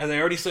 as I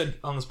already said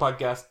on this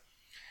podcast,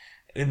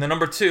 in the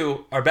number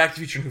 2 are Back to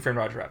the Future and Who Framed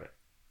Roger Rabbit.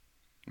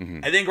 Mm-hmm.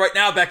 I think right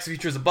now Back to the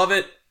Future is above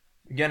it.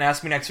 Again,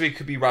 ask me next week,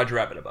 could be Roger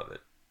Rabbit above it.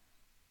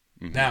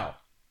 Mm-hmm. Now,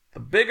 the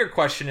bigger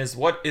question is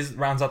what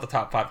rounds out the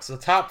top 5? So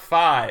the top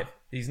 5,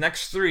 these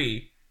next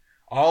 3,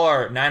 all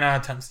are 9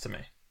 out of 10s to me.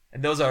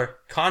 And those are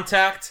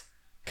Contact,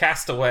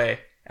 Castaway,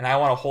 and I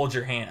Want to Hold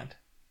Your Hand.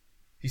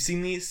 You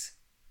seen these?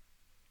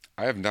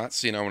 I have not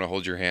seen I Want to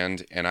Hold Your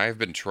Hand, and I have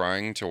been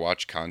trying to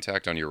watch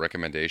Contact on your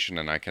recommendation,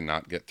 and I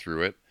cannot get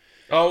through it.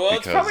 Oh, well,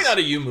 it's probably not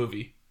a you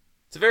movie.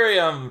 It's a very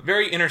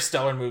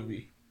Interstellar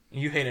movie.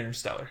 You hate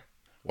Interstellar.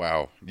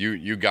 Wow,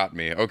 you got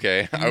me.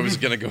 Okay, I was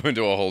gonna go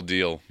into a whole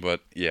deal,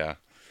 but yeah.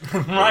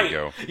 Right.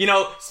 Go. You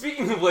know,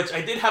 speaking of which,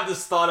 I did have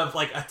this thought of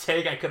like a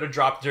take I could have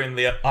dropped during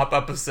the up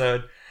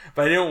episode,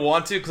 but I didn't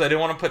want to because I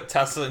didn't want to put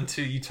Tessa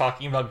into you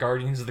talking about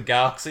Guardians of the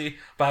Galaxy.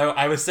 But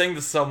I was saying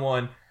to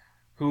someone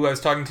who I was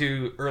talking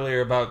to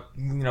earlier about,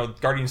 you know,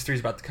 Guardians 3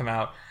 is about to come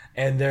out,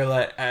 and they were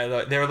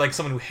like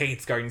someone who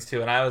hates Guardians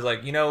 2, and I was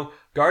like, you know,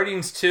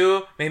 Guardians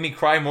 2 made me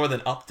cry more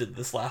than Up did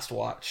this last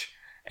watch.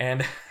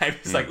 And I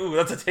was like, ooh,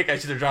 that's a take I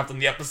should have dropped in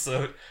the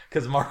episode,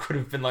 because Mark would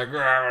have been like,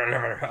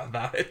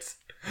 about it.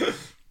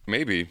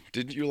 Maybe.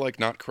 Didn't you, like,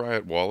 not cry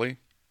at WALL-E?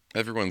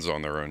 Everyone's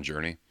on their own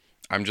journey.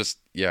 Guardians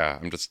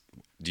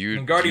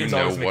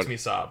always makes me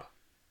sob.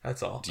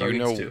 That's all. Do you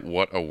know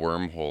what a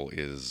wormhole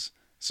is?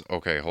 So,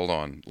 okay, hold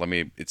on.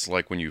 It's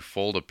like when you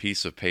fold a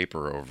piece of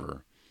paper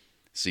over.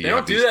 See, they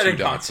don't do that in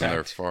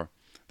Contact.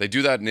 They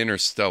do that in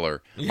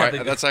Interstellar.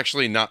 Yeah, that's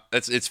actually not...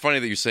 It's funny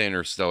that you say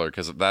Interstellar,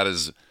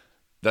 because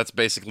that's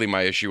basically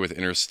my issue with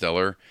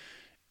Interstellar.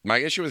 My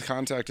issue with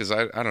Contact is,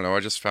 I don't know,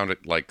 I just found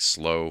it, like,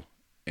 slow.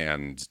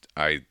 And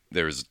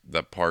there's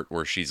that part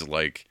where she's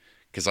like...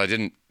 Because I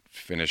didn't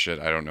finish it.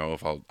 I don't know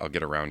if I'll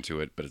get around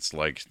to it. But it's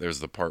like, there's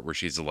the part where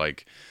she's,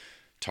 like,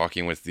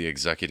 talking with the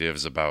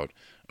executives about,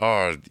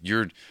 why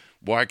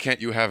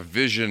can't you have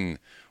vision?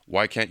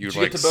 Why can't you,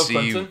 like, see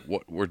Clinton?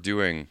 What we're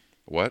doing?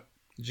 What?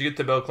 Did you get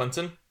to Bill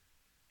Clinton?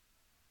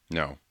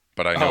 No.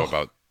 But I know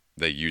about...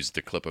 They used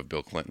the clip of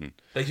Bill Clinton.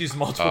 They used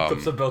multiple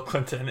clips of Bill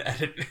Clinton and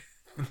edited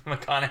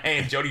McConaughey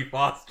and Jodie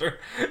Foster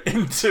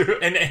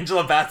and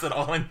Angela Bassett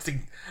all into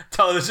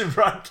television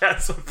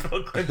broadcasts with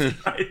Bill Clinton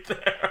right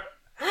there.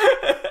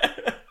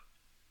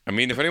 I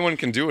mean, if anyone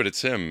can do it,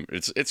 it's him.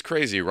 It's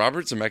crazy.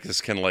 Robert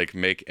Zemeckis can, like,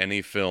 make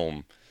any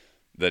film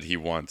that he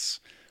wants.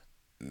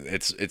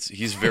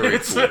 He's very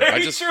it's cool.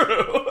 Very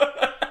true.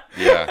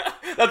 Yeah.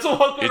 That's what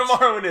Welcome to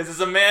Tomorrow is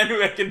a man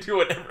who can do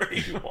whatever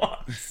he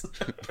wants.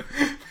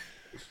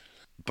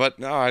 But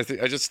no, I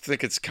just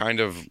think it's kind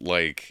of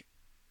like,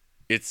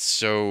 it's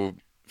so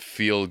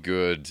feel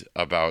good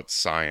about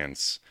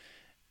science,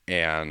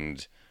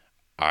 and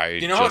Do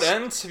you know how it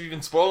ends? Have you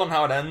been spoiled on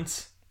how it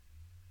ends?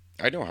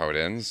 I know how it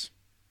ends.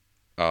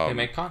 They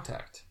make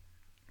contact.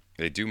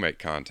 They do make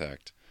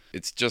contact.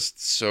 It's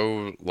just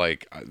so,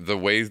 like, the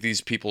way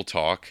these people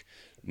talk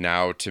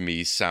now to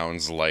me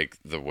sounds like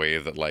the way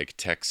that, like,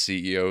 tech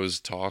CEOs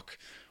talk,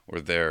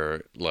 where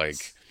they're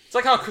like... It's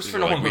like how Christopher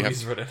Nolan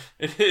movies written.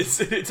 It is.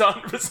 It's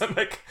 100%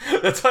 like...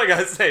 That's what I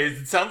gotta say.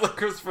 It sounds like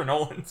Christopher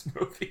Nolan's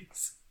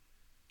movies.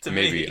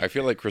 Maybe. I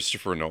feel like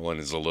Christopher Nolan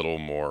is a little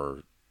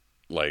more...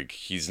 Like,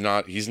 he's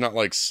not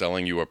like,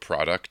 selling you a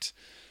product,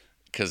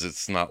 because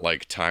it's not,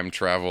 like, time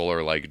travel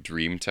or, like,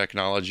 dream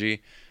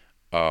technology.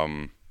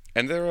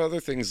 And there are other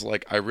things,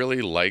 like, I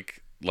really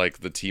like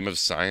the team of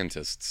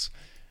scientists.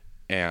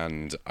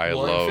 And I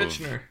love...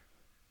 Fitchner.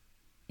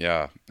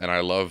 Yeah. And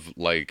I love,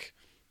 like,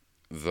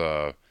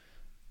 the...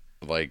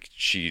 like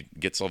she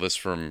gets all this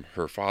from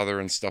her father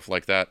and stuff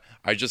like that.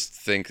 I just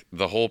think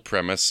the whole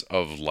premise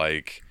of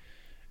like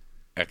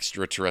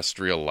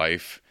extraterrestrial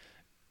life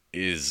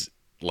is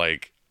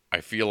like,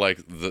 I feel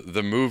like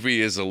the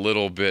movie is a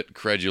little bit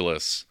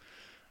credulous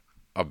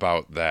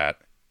about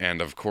that.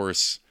 And of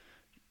course,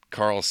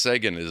 Carl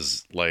Sagan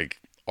is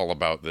like all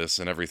about this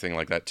and everything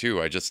like that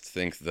too. I just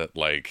think that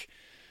like,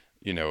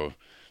 you know,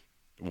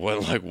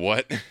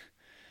 what?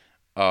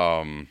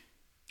 And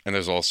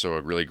there's also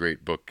a really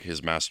great book,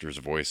 His Master's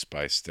Voice,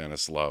 by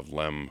Stanislav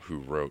Lem, who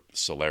wrote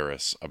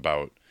Solaris,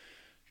 about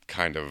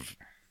kind of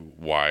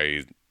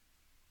why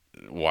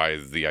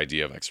the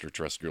idea of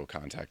extraterrestrial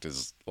contact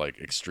is like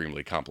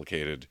extremely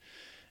complicated.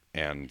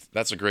 And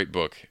that's a great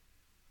book.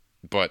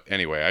 But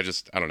anyway, I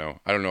don't know.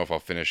 I don't know if I'll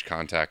finish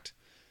Contact.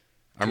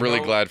 I'm really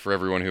glad for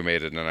everyone who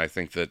made it, and I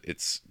think that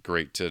it's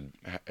great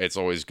it's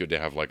always good to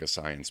have like a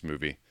science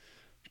movie,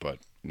 but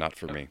not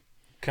for me.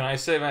 Can I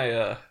say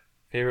my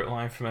favorite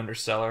line from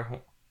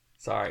Interstellar?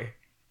 Sorry.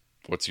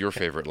 What's your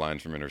favorite line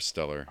from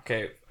Interstellar?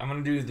 Okay, I'm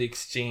going to do the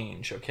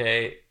exchange,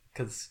 okay?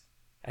 Because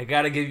I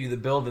got to give you the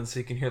build-in so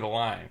you can hear the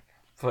line.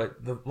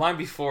 But the line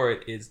before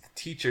it is, the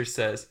teacher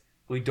says,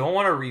 "We don't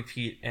want to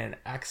repeat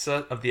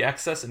the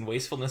excess and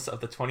wastefulness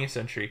of the 20th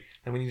century,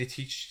 then we need to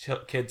teach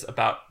kids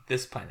about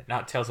this planet,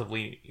 not tales of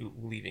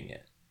leaving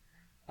it."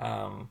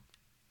 Well,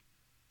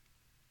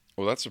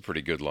 that's a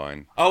pretty good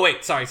line. Oh,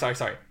 wait, sorry.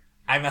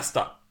 I messed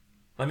up.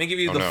 Let me give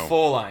you the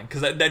full line,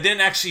 because that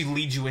didn't actually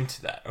lead you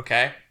into that,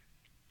 okay?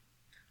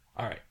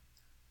 All right.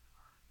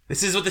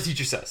 This is what the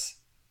teacher says.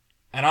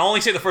 And I'll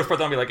only say the first part,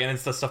 then I'll be like, and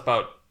it's the stuff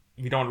about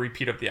you don't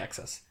repeat of the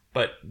excess.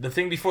 But the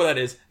thing before that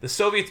is, the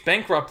Soviets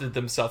bankrupted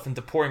themselves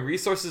into pouring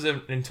resources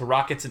into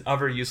rockets and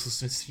other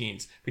useless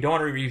machines. We don't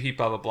want to repeat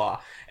blah, blah,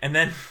 blah. And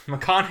then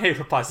McConaughey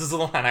replies, this is the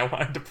line I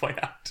wanted to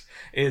point out,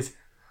 is,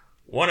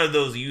 one of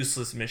those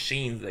useless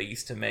machines they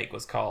used to make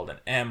was called an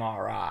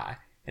MRI.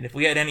 And if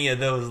we had any of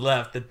those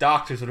left, the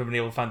doctors would have been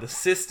able to find the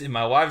cyst in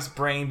my wife's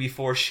brain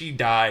before she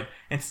died,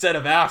 instead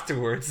of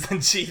afterwards.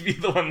 Then she'd be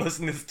the one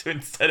listening to it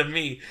instead of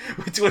me,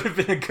 which would have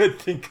been a good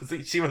thing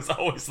because she was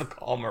always the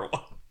calmer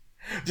one.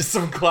 Just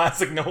some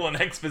classic Nolan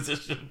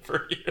exposition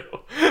for you.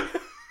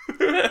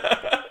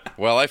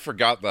 Well, I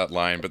forgot that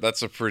line, but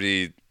that's a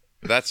pretty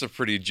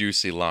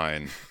juicy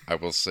line. I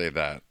will say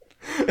that.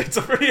 It's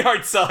a pretty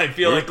hard sell. I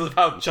feel like with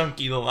how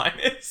chunky the line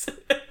is.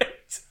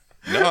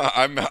 No,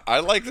 I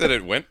like that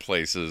it went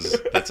places.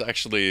 That's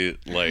actually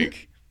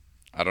like,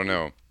 I don't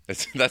know.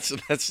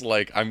 That's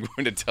like, I'm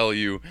going to tell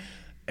you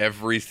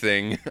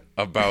everything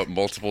about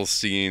multiple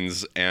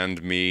scenes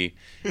and me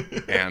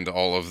and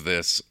all of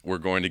this. We're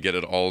going to get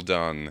it all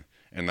done,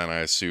 and then I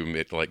assume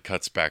it like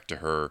cuts back to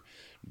her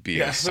being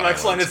silent. The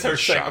next line is her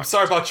saying, "I'm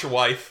sorry about your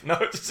wife." No,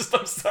 it's just,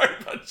 "I'm sorry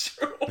about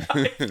your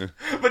wife."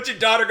 But your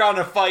daughter got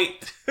in a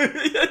fight.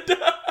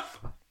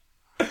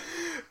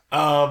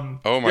 Oh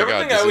my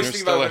god, does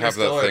Interstellar have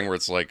that thing where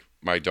it's like,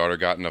 my daughter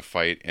got in a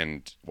fight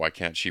and why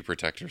can't she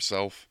protect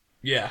herself?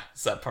 Yeah,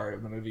 it's that part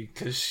of the movie,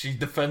 because she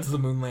defends the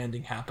moon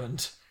landing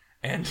happened,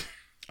 and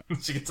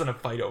she gets in a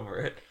fight over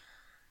it.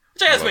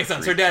 Which I guess makes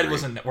sense. Her dad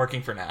wasn't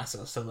working for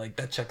NASA, so like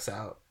that checks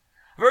out.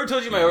 I've already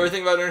told you my other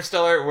thing about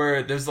Interstellar,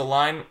 where there's the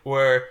line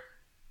where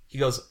he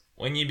goes,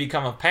 "When you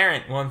become a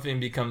parent, one thing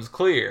becomes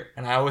clear."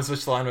 And I always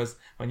wish the line was,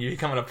 "When you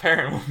become a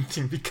parent, one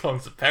thing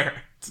becomes apparent."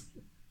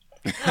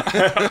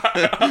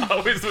 I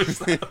always wish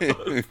that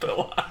was the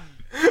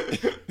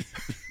line.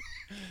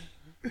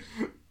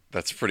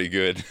 That's pretty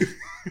good.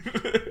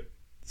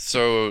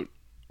 So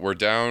we're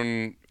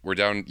down.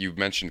 You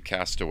mentioned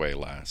Castaway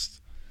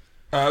last.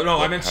 No,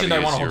 I mentioned I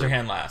Want to Hold Your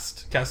Hand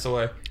last.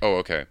 Castaway. Oh,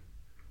 okay.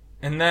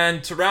 And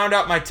then to round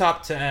out my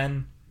top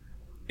 10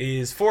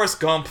 is Forrest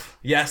Gump.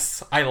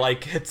 Yes, I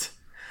like it.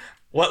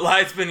 What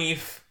Lies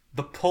Beneath,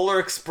 The Polar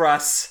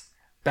Express,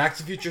 Back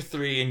to the Future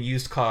 3, and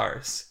Used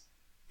Cars.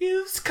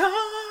 Used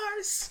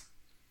Cars!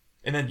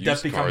 And then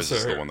Death Becomes Her.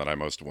 Used Cars is the one that I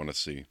most want to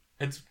see.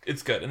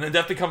 It's good. And then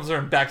Death Becomes Her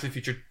and Back to the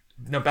Future.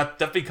 No,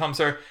 Death Becomes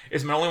Her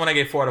is my only one I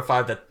gave 4 out of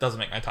 5 that doesn't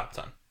make my top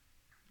 10.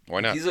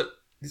 Why not?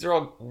 These are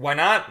all. Why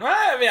not? Well,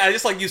 I mean, I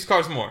just like Used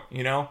Cars more,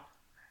 you know.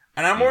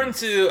 And I'm more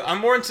into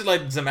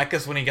like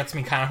Zemeckis when he gets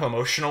me kind of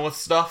emotional with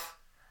stuff.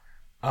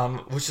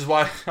 Which is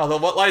why, although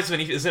What Lies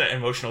Beneath isn't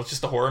emotional, it's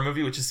just a horror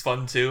movie, which is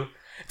fun too.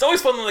 It's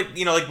always fun, like,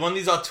 you know, like one of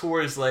these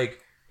auteurs, like,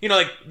 you know,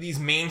 like these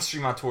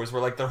mainstream auteurs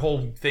where like their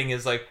whole thing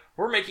is like,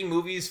 we're making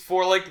movies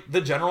for like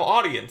the general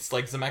audience,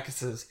 like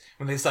Zemeckis is,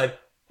 when they decide,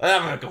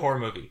 I'm gonna make a horror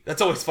movie.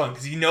 That's always fun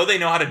because they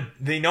know how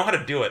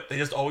to do it. They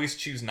just always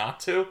choose not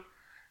to.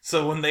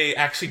 So when they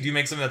actually do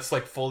make something that's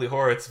like fully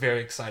horror, it's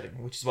very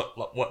exciting, which is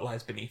what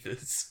Lies Beneath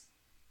is.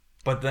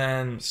 But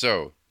then,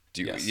 so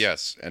do you,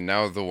 yes, and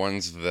now the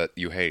ones that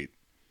you hate.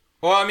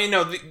 Well, I mean,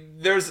 no,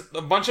 there's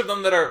a bunch of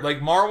them that are like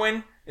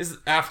Marwen is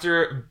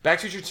after Back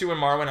to the Future 2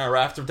 and Marwen are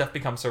after Death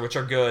Becomes Her, which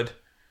are good.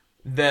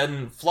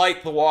 Then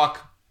Flight, The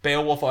Walk,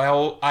 Beowulf, I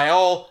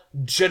all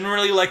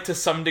generally like to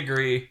some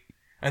degree.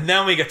 And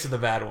then we get to the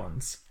bad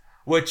ones,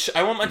 which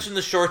I won't mention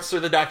the shorts or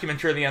the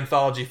documentary or the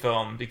anthology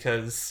film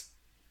because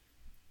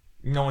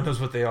no one knows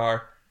what they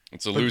are.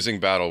 It's a losing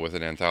battle with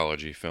an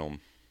anthology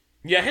film.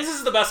 Yeah, his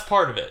is the best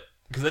part of it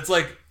because it's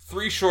like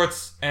 3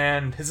 shorts,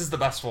 and his is the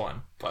best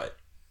one. But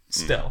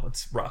still,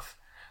 it's rough.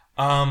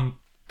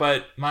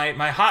 But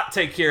my hot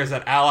take here is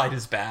that Allied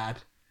is bad.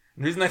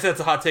 And the reason I said it's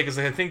a hot take is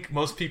I think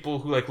most people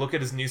who like look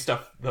at his new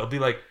stuff, they'll be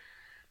like,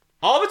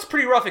 all of it's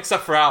pretty rough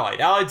except for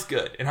Allied. Allied's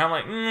good, and I'm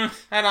like,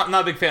 I'm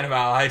not a big fan of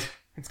Allied.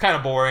 It's kind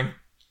of boring.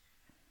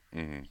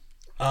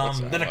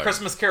 Mm-hmm. Then A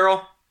Christmas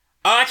Carol.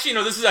 Oh, actually,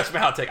 no, this is actually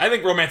my hot take. I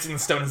think Romancing the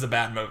Stone is a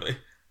bad movie.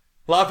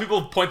 A lot of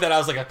people point that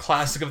out as like a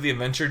classic of the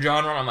adventure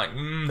genre, and I'm like,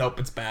 nope,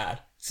 it's bad.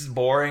 This is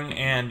boring,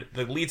 and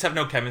the leads have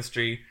no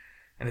chemistry,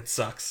 and it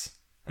sucks.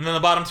 And then the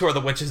bottom 2 are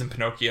The Witches and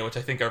Pinocchio, which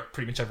I think are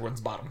pretty much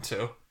everyone's bottom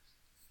 2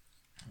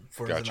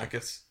 for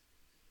Zemeckis.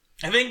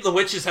 I think The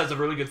Witches has a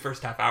really good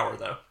first half hour,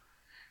 though.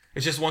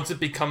 It's just once it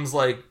becomes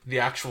like the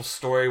actual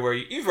story where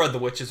you've read The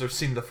Witches or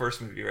seen the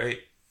first movie, right?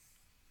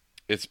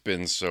 It's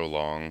been so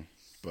long,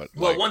 but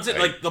well, once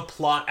the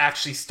plot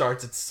actually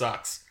starts, it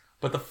sucks.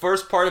 But the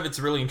first part of it's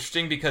really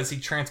interesting because he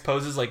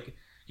transposes like,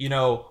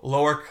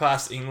 lower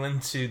class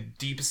England to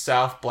deep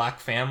South black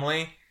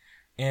family,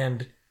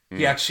 and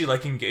he actually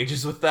like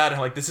engages with that, and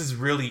like this is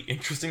really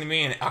interesting to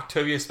me. And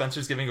Octavia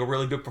Spencer's giving a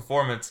really good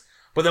performance.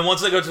 But then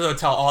once they go to the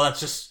hotel, all that's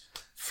just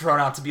thrown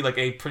out to be like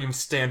a pretty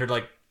standard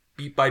like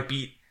beat by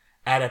beat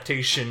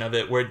adaptation of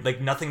it, where like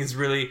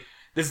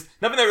there's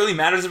nothing that really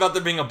matters about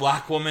there being a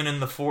black woman in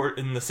the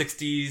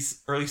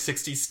 60s, early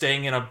 60s,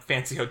 staying in a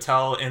fancy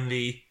hotel in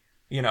the,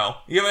 you know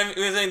what I'm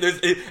saying?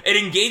 It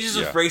engages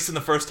with race in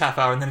the first half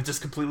hour, and then it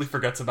just completely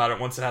forgets about it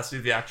once it has to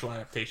do the actual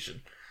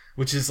adaptation,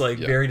 which is like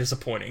very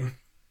disappointing.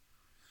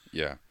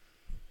 Yeah.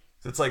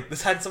 So it's like,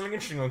 this had something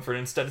interesting going for it.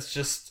 Instead, it's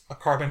just a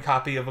carbon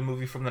copy of a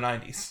movie from the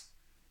 90s.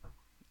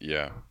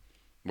 Yeah.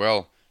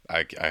 Well,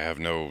 I have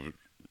no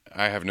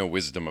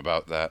wisdom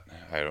about that.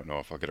 I don't know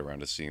if I'll get around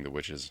to seeing The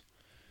Witches.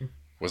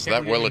 Was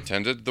that well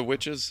attended, The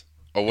Witches?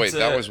 Oh wait,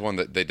 that was one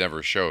that they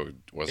never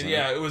showed, wasn't it?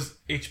 Yeah, it was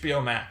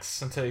HBO Max,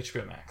 sent to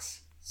HBO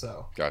Max.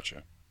 So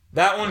gotcha.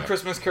 That one,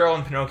 Christmas Carol,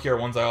 and Pinocchio are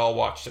ones I all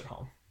watched at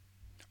home.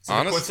 So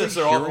honestly,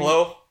 they're all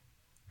low?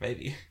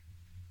 Maybe.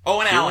 Oh,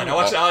 and Allen. I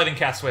watched Allen and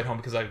Castaway at home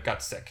because I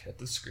got sick at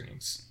the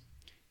screenings.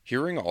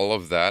 Hearing all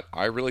of that,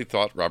 I really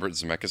thought Robert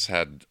Zemeckis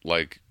had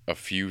like a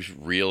few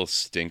real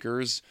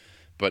stinkers,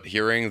 but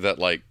hearing that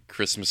like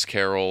Christmas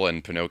Carol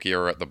and Pinocchio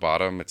are at the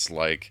bottom, it's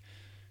like,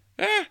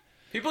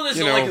 people just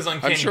don't like his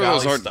Uncanny I'm sure Valley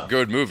those aren't stuff.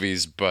 good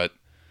movies, but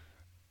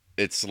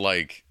it's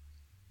like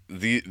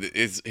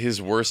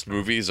his worst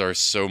movies are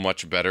so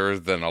much better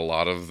than a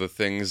lot of the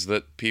things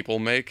that people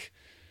make.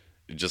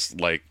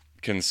 Just like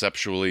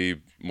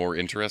conceptually more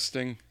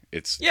interesting.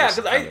 It's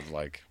just kind of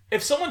like,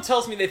 if someone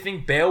tells me they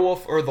think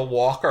Beowulf or The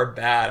Walk are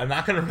bad, I'm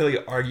not going to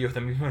really argue with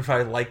them, even if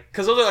I like,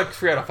 because those are like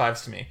 3 out of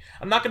 5s to me.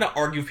 I'm not going to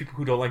argue with people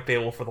who don't like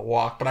Beowulf or The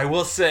Walk, but I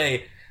will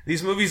say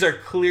these movies are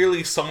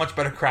clearly so much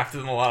better crafted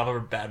than a lot of other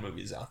bad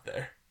movies out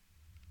there.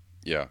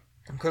 Yeah.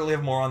 And clearly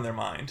have more on their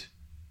mind.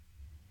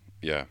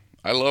 Yeah.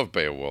 I love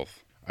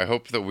Beowulf. I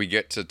hope that we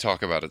get to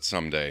talk about it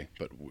someday,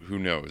 but who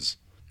knows?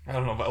 I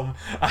don't know.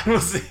 I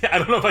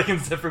don't know if I can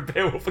sit for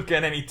Beowulf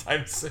again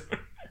anytime soon.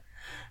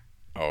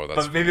 Oh,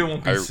 that's. But maybe it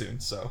won't be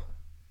soon. So.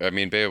 I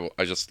mean, Beowulf.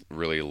 I just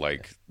really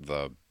like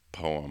the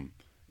poem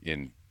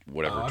in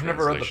whatever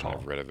translation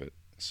I've read of it.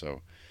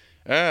 So,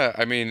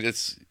 I mean,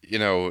 it's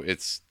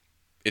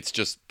it's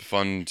just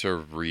fun to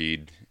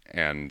read,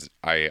 and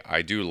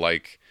I do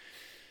like.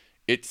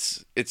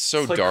 It's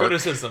so like dark.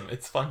 Criticism.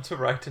 It's fun to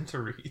write and to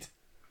read.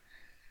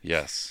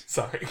 Yes.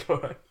 Sorry. Go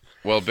ahead.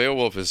 Well,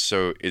 Beowulf is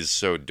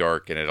so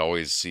dark, and it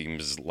always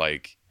seems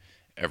like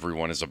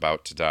everyone is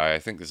about to die. I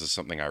think this is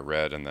something I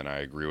read, and then I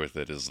agree with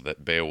it, is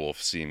that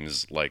Beowulf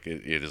seems like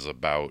it is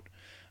about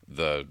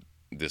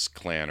this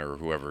clan or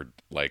whoever,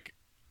 like,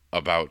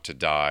 about to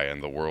die,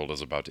 and the world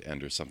is about to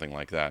end or something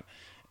like that.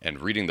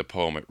 And reading the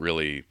poem, it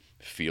really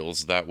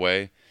feels that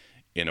way,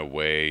 in a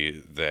way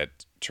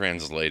that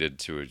translated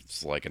to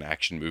it's like an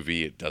action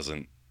movie, it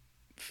doesn't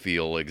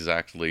feel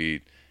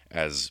exactly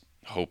as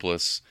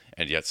hopeless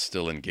and yet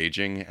still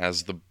engaging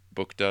as the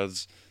book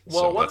does.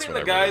 Well, so one thing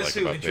the guys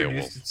who introduced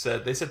Beowulf. it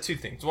said, they said 2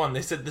 things. One,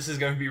 they said this is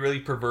going to be really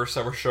perverse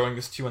that we're showing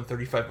this to you on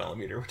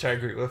 35mm, which I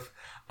agree with.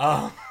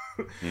 And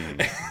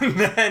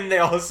then they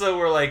also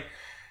were like,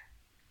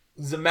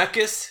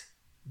 Zemeckis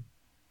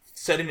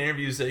said in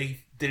interviews that he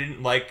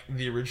didn't like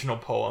the original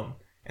poem,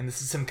 and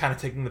this is him kind of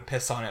taking the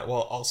piss on it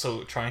while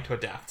also trying to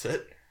adapt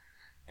it.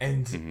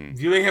 And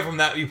viewing it from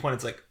that viewpoint,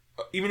 it's like,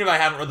 even if I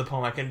haven't read the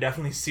poem, I can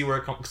definitely see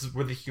where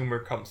the humor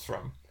comes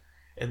from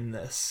in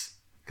this.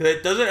 Because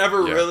it doesn't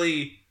ever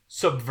really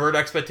subvert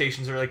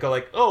expectations or like go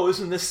like, oh,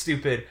 isn't this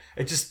stupid?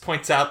 It just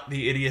points out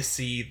the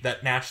idiocy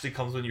that naturally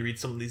comes when you read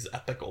some of these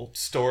epical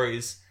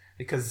stories,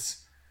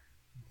 because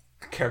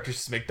characters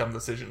just make dumb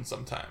decisions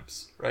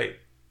sometimes, right?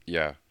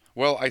 Yeah.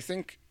 Well, I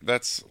think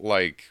that's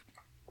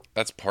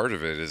part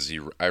of it, is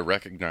I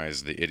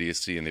recognize the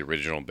idiocy in the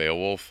original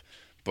Beowulf,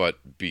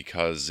 but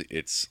because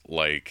it's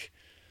like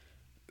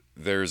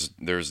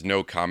there's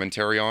no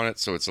commentary on it,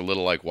 so it's a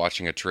little like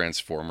watching a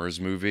Transformers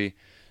movie,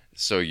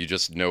 So you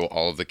just know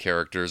all of the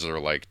characters are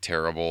like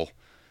terrible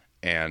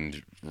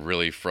and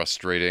really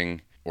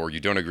frustrating, or you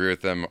don't agree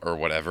with them or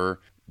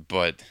whatever.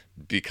 But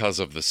because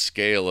of the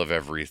scale of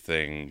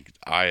everything,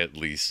 I at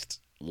least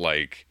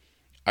like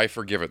I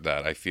forgive it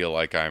that. I feel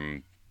like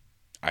I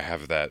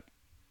have that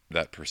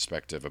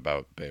perspective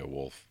about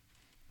Beowulf.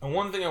 And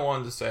one thing I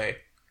wanted to say,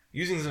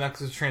 using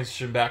Zemeckis'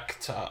 transition back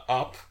to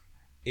Up,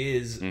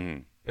 is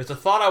it's a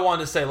thought I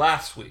wanted to say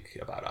last week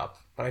about Up,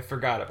 but I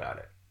forgot about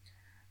it.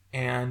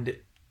 And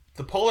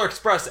the Polar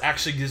Express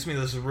actually gives me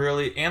this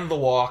really, and The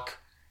Walk,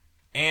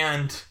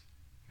 and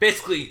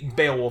basically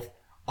Beowulf,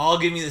 all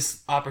give me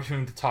this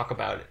opportunity to talk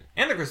about it.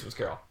 And The Christmas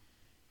Carol.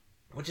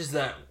 Which is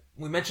that,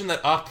 we mentioned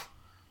that Up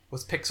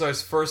was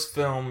Pixar's first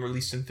film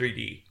released in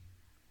 3D.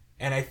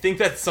 And I think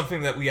that's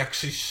something that we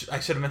actually, I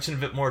should have mentioned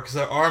a bit more, because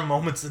there are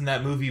moments in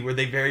that movie where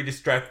they very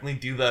distractingly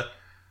do the,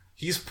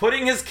 he's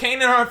putting his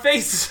cane in our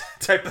face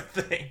type of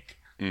thing.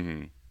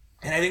 Mm-hmm.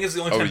 And I think it's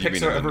the only time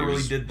Pixar ever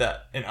really did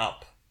that in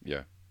Up.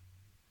 Yeah.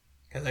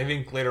 Because I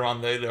think later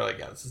on they're like,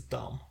 yeah, this is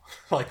dumb.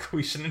 Like,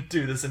 we shouldn't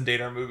do this and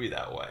date our movie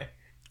that way.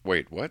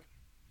 Wait, what?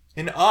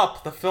 In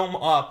Up, the film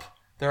Up,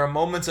 there are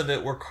moments of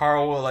it where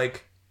Carl will,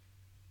 like,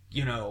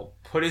 you know,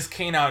 put his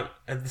cane out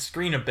at the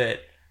screen a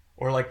bit,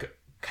 or, like,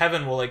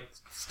 Kevin will, like,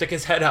 stick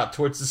his head out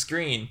towards the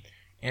screen,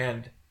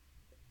 and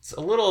it's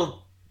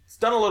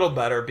done a little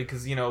better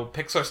because, you know,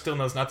 Pixar still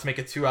knows not to make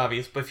it too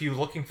obvious, but if you're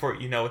looking for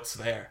it, you know it's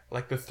there,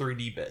 like the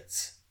 3D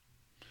bits.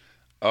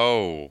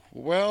 Oh,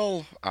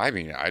 well, I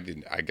mean, I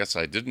guess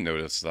I didn't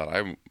notice that.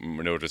 I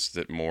noticed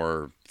it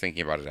more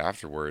thinking about it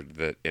afterward,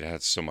 that it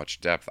had so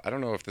much depth. I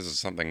don't know if this is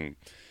something,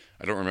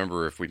 I don't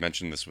remember if we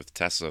mentioned this with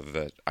Tessa,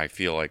 that I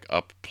feel like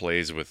Up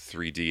plays with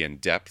 3D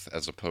and depth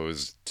as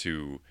opposed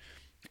to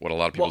what a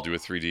lot of people do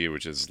with 3D,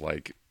 which is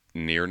like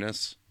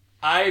nearness.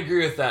 I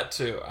agree with that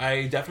too.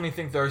 I definitely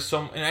think there are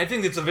some, and I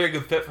think it's a very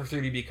good fit for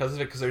 3D because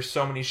of it, because there's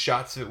so many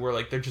shots of it where,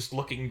 like, they're just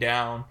looking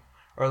down.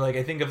 Or, like,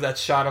 I think of that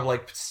shot of,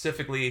 like,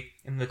 specifically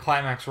in the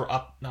climax where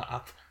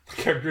the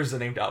characters are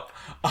named Up.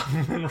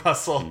 And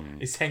Russell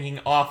is hanging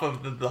off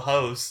of the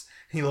hose.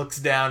 He looks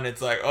down and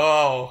it's like,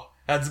 oh,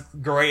 that's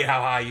great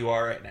how high you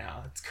are right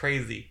now. It's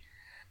crazy.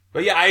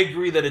 But yeah, I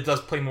agree that it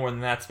does play more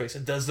in that space.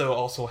 It does, though,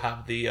 also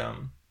have the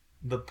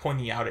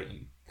pointing out at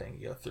you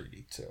thing,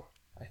 3D, too,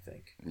 I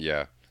think.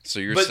 Yeah. So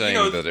you're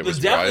saying that it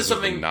was wise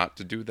of them not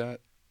to do that?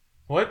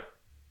 What?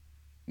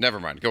 Never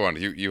mind. Go on.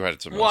 You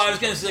had some. Well, I was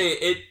going to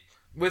say,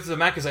 with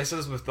Zemeckis, I said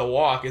this with The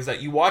Walk, is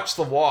that you watch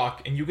The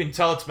Walk and you can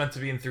tell it's meant to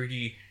be in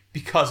 3D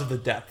because of the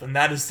depth. And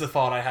that is the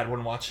thought I had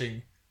when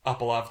watching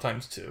Up a lot of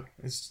times too.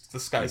 It's the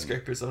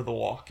skyscrapers of The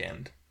Walk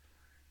and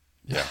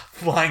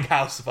flying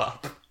house of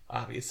Up,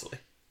 obviously.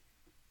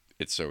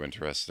 It's so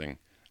interesting.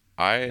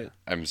 I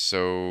am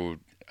so...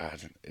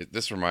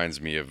 this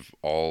reminds me of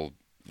all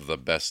the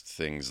best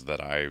things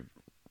that I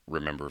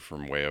remember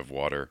from Way of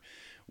Water,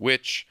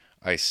 which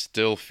I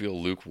still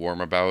feel lukewarm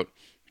about,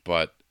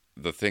 but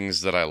the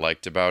things that I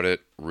liked about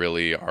it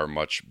really are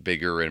much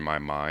bigger in my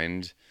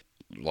mind.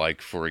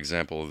 Like, for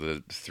example,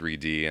 the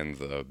 3D and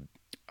the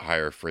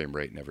higher frame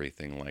rate and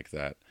everything like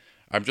that.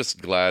 I'm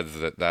just glad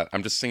that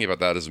I'm just thinking about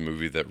that as a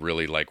movie that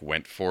really, like,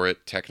 went for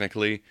it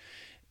technically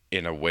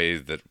in a way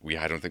that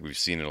I don't think we've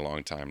seen in a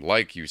long time.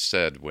 Like you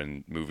said,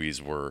 when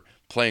movies were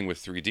playing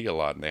with 3D a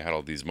lot and they had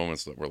all these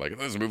moments that were like,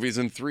 this movie's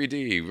in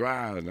 3D.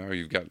 Wow, now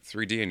you've got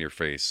 3D in your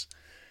face.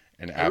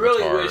 And Avatar, I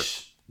really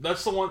wish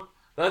that's the one...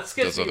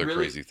 Does other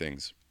crazy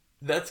things.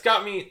 That's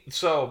got me...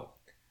 So,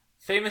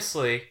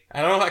 famously,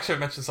 I don't know if actually I've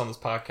mentioned this on this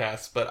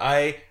podcast,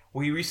 but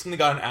we recently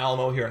got an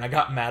Alamo here, and I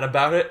got mad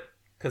about it,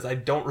 because I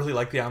don't really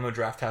like the Alamo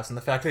Draft House, and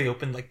the fact that they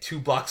opened like 2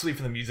 blocks away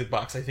from the Music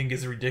Box I think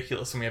is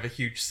ridiculous when we have a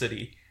huge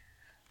city.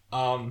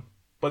 But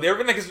the other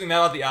thing that gets me mad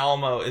about the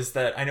Alamo is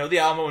that I know the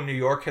Alamo in New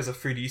York has a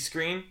 3D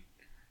screen,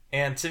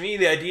 and to me,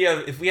 the idea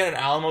of if we had an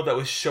Alamo that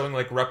was showing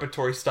like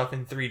repertory stuff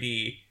in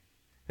 3D...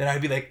 then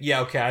I'd be like,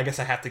 yeah, okay, I guess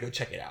I have to go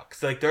check it out.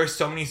 Because, like, there's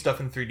so many stuff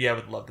in 3D I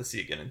would love to see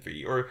again in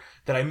 3D. Or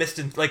that I missed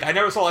in... Like, I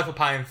never saw Life of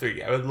Pi in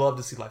 3D. I would love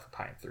to see Life of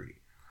Pi in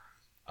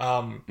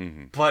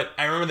 3D. But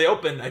I remember they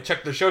opened, I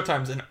checked their show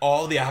times, and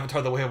all the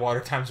Avatar The Way of Water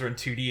times were in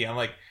 2D. I'm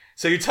like,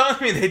 so you're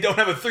telling me they don't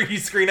have a 3D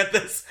screen at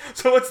this?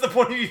 So what's the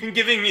point of even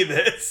giving me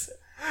this?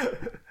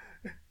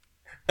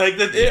 Like,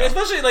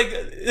 especially,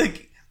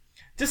 like...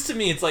 Just to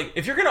me, it's like,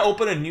 if you're going to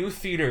open a new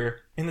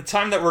theater in the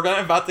time that we're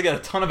about to get a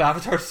ton of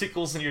Avatar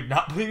sequels and you're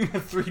not putting in a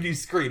 3D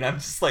screen, I'm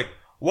just like,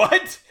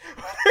 what?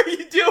 What are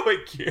you doing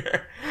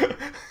here?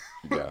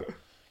 Yeah.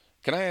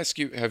 Can I ask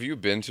you, have you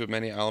been to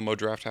many Alamo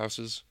Draft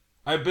Houses?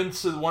 I've been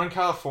to the one in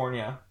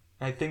California.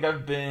 I think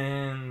I've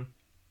been...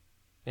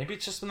 Maybe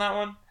it's just been that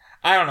one?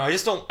 I don't know. I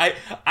just don't...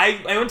 I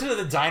went to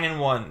the dine-in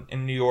one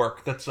in New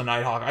York. That's the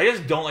Nighthawk. I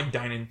just don't like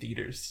dine-in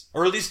theaters.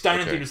 Or at least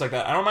dine-in theaters like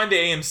that. I don't mind the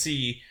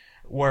AMC...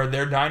 where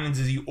their dine-ins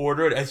is you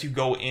order it as you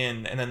go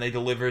in, and then they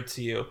deliver it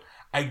to you.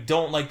 I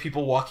don't like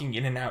people walking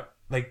in and out.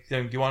 Like,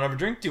 do you want another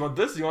drink? Do you want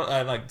this? Do you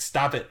want... like,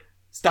 stop it.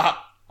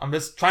 Stop. I'm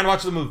just trying to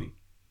watch the movie.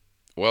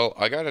 Well,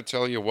 I gotta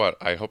tell you what.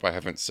 I hope I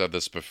haven't said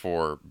this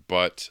before,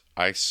 but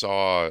I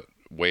saw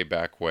way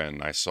back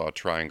when I saw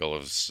Triangle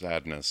of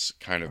Sadness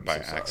kind of I'm by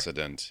so sorry.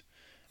 accident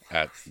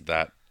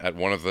at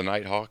one of the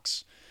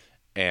Nighthawks,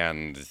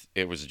 and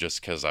it was just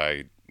because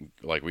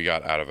we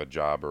got out of a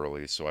job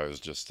early, so I was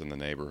just in the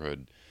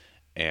neighborhood,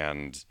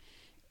 and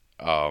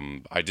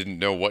I didn't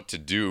know what to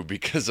do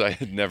because I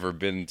had never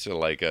been to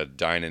like a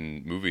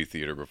dine-in movie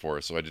theater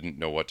before, so I didn't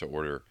know what to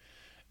order,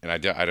 and I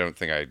don't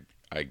think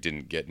I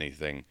didn't get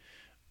anything,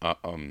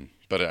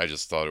 but I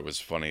just thought it was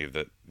funny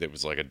that it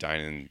was like a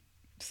dine-in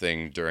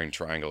thing during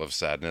Triangle of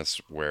Sadness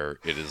where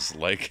it is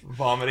like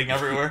Vomiting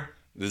everywhere.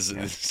 this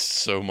is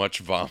so much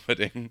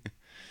vomiting.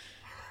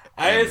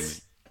 I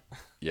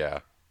Yeah.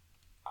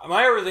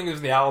 My other thing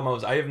is the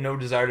Alamos. I have no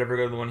desire to ever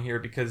go to the one here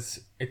because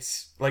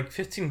it's like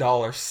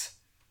 $15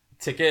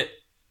 ticket,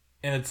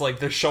 and it's like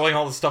they're showing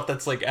all the stuff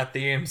that's like at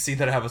the AMC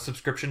that I have a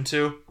subscription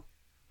to.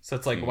 So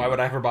it's like, why would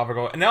I ever bother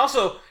going? And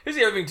also, here's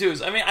the other thing too: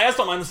 is I just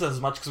don't mind this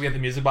as much because we have the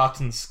music box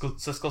in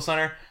Cisco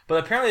Center,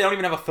 but apparently they don't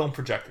even have a film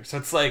projector. So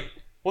it's like,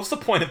 what's the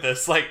point of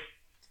this? Like,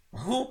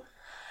 who?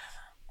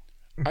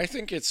 I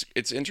think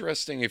it's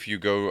interesting if you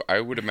go.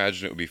 I would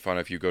imagine it would be fun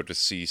if you go to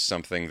see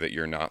something that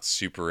you're not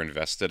super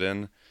invested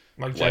in.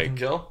 Like Jack and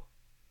Jill?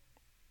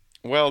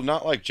 Well,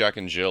 not like Jack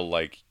and Jill,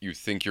 like you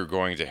think you're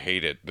going to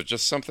hate it, but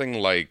just something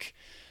like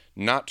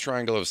not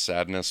Triangle of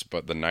Sadness,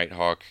 but the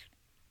Nighthawk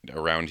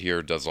around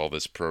here does all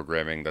this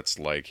programming that's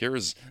like,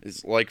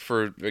 it's like,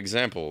 for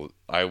example,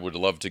 I would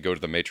love to go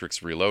to The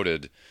Matrix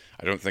Reloaded.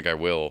 I don't think I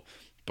will,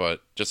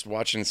 but just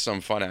watching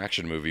some fun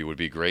action movie would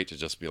be great to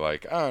just be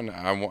like, oh,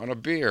 I want a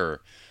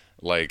beer.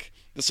 Like,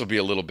 this will be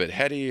a little bit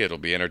heady, it'll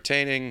be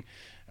entertaining,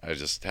 I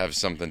just have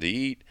something to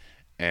eat.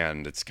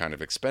 And it's kind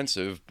of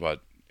expensive,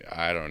 but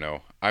I don't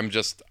know.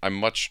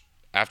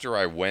 After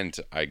I went,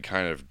 I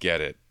kind of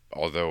get it.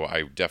 Although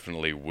I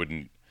definitely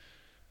wouldn't,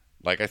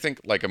 I think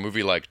like a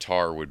movie like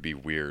Tar would be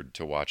weird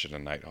to watch at a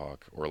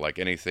Nighthawk, or like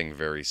anything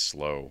very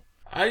slow.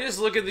 I just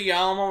look at the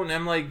Alamo and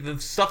I'm like,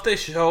 the stuff they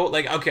show,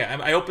 like, okay,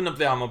 I opened up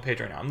the Alamo page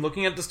right now. I'm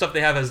looking at the stuff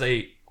they have as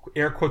a,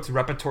 air quotes,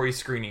 repertory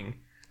screening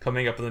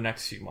coming up in the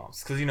next few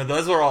months. Because,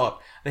 those are all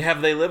up.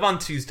 They live on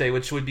Tuesday,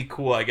 which would be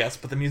cool, I guess,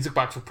 but the music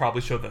box will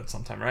probably show that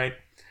sometime, right?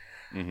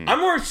 Mm-hmm. I'm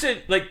more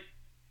interested,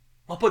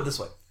 I'll put it this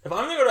way. If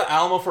I'm going to go to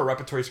Alamo for a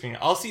repertory screening,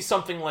 I'll see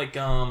something like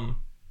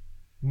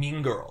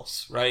Mean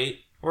Girls, right?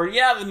 Or,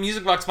 yeah, the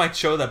music box might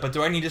show that, but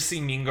do I need to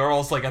see Mean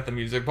Girls, at the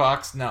music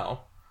box? No.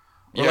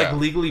 Or,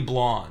 Legally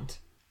Blonde.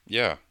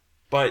 Yeah.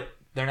 But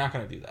they're not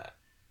going to do that.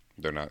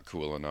 They're not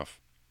cool enough.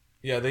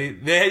 Yeah,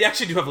 they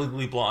actually do have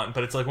Legally Blonde,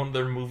 but it's like one of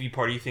their movie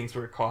party things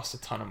where it costs a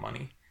ton of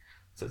money.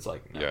 So it's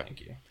like, no, thank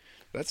you.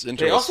 That's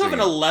interesting. They also have an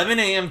 11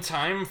 a.m.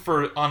 time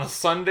on a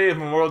Sunday of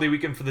Memorial Day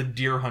weekend for the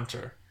Deer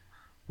Hunter,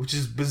 which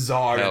is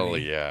bizarre. Hell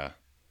yeah.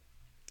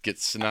 Get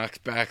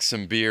snuck back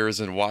some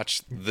beers and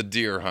watch the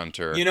Deer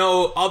Hunter.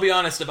 I'll be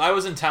honest, if I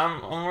was in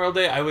town on Memorial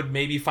Day, I would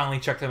maybe finally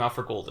check them out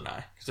for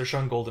GoldenEye, because they're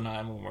showing GoldenEye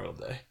on Memorial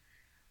Day.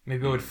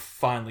 Maybe I would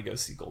finally go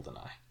see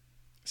GoldenEye.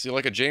 See,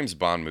 like a James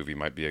Bond movie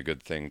might be a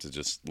good thing to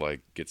just,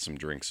 get some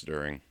drinks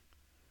during.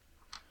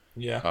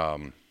 Yeah.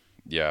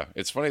 Yeah,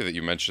 it's funny that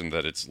you mentioned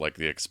that it's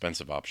the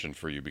expensive option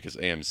for you, because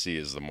AMC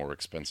is the more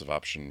expensive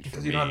option for me.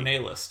 Because you don't have an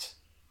A-list.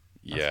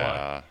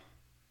 Yeah.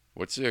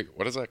 What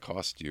does that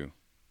cost you?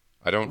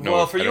 I don't know.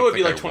 Well, for you it would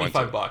be like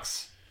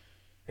 $25.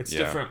 It's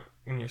different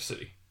in your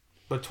city.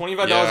 But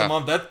 $25 a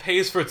month, that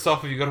pays for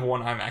itself if you go to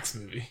one IMAX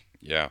movie.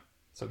 Yeah.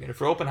 So get it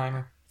for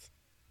Oppenheimer.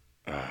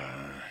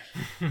 I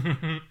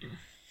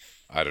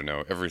don't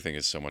know. Everything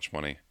is so much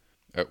money.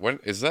 When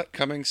is that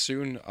coming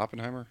soon,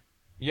 Oppenheimer?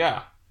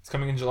 Yeah, it's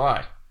coming in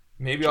July.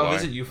 Maybe July? I'll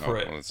visit you for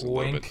it. Well, it's a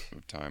little bit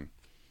of time.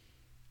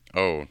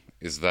 Oh,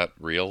 is that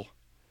real?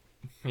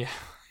 Yeah.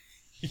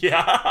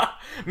 Yeah.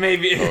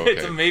 Maybe. Oh, okay.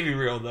 It's a maybe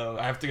real, though.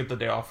 I have to get the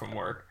day off from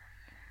work.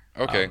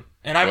 Okay.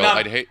 And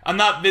I'm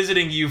not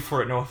visiting you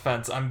for it, no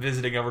offense. I'm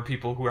visiting other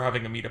people who are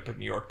having a meetup in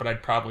New York, but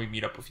I'd probably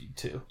meet up with you,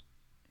 too.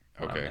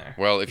 Okay.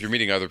 Well, if you're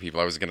meeting other people,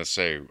 I was going to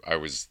say, I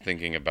was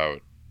thinking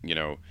about,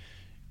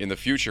 in the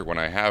future when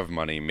I have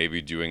money,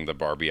 maybe doing the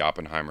Barbie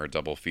Oppenheimer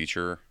double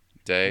feature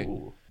day.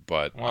 Ooh.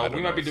 But well,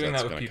 we might be doing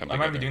that with people. I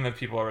might be doing that with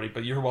people already,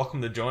 but you're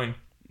welcome to join.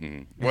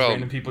 Mm-hmm. Well,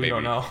 random people maybe.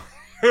 You don't know.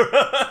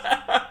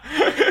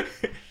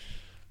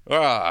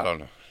 I don't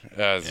know.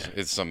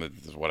 It's something.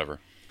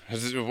 Whatever.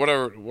 What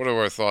are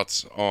our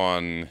thoughts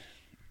on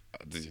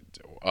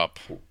Up?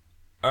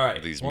 All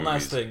right. These one movies?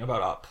 Last thing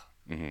about Up.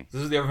 Mm-hmm.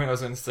 This is the other thing I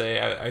was going to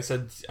say. I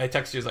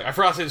texted you. I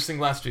forgot to say this thing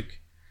last week.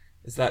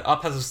 Is that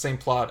Up has the same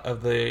plot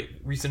of the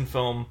recent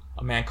film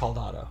A Man Called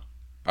Otto.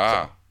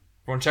 So,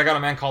 everyone check out A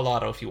Man Called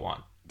Otto if you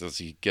want. Does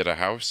he get a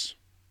house?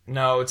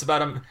 No, it's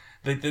about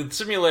the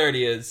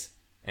similarity is,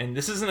 and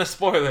this isn't a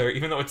spoiler,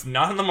 even though it's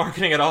not in the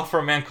marketing at all for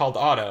A Man Called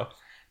Otto.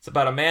 It's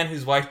about a man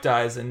whose wife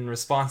dies, and in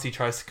response, he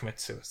tries to commit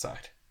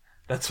suicide.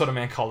 That's what A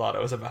Man Called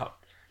Otto is about.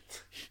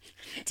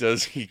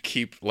 Does he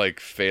keep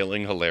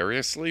failing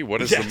hilariously?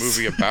 What is the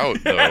movie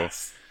about, though?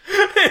 Yes.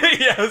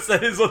 Yes,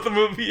 that is what the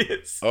movie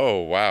is.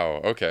 Oh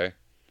wow, okay.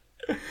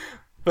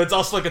 But it's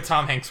also like a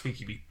Tom Hanks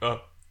weepy,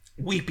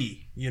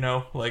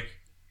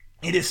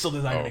 it is still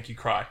designed to make you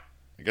cry.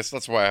 I guess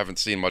that's why I haven't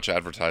seen much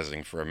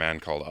advertising for A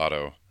Man Called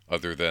Otto,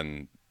 other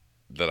than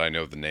that I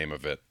know the name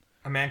of it.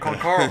 A Man Called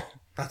Carl.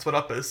 That's what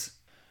Up is.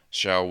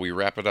 Shall we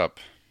wrap it up?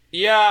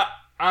 Yeah,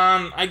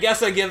 I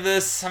guess I give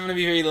this, I'm gonna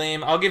be very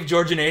lame. I'll give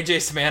George and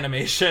A.J. some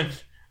animation.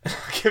 I'll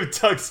give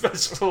Doug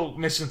Special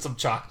Mission some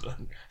chocolate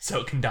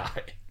so it can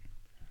die.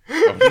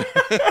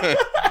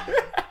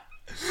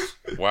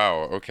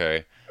 Wow,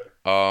 okay.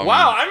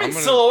 Wow, I'm in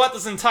silhouette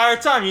this entire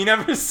time. You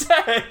never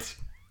said.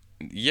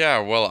 Yeah,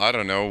 well, I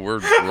don't know. We're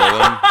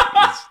rolling.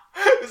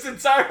 This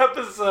entire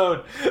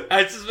episode,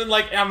 it's just been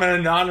like, I'm an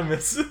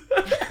anonymous.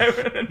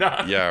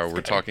 Yeah, we're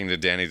talking to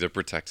Danny to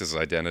protect his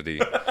identity.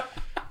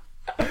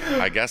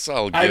 I guess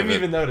I'll give it, I didn't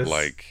even notice.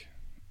 like...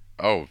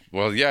 Oh,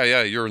 well,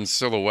 yeah, you're in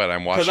silhouette.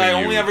 I'm watching you. Because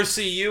I only ever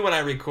see you when I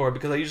record,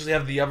 because I usually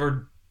have the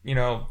other,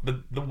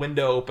 the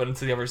window open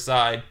to the other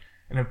side,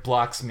 and it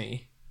blocks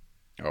me.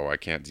 Oh, I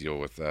can't deal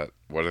with that.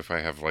 What if I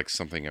have, like,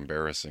 something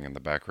embarrassing in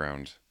the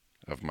background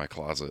of my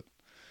closet?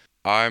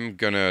 I'm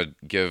gonna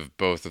give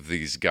both of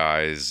these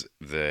guys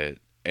the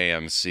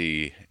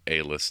AMC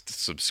A-list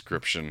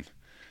subscription.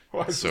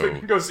 Why, so we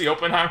can go see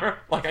Oppenheimer?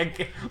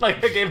 Like I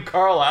gave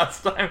Carl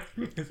last time.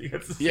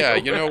 Yeah,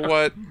 you know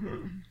what?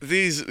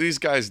 These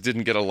guys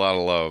didn't get a lot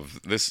of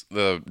love.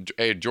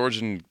 George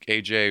and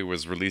A.J.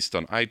 was released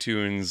on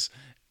iTunes,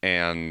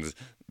 and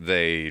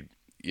they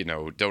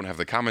don't have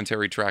the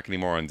commentary track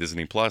anymore on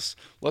Disney Plus.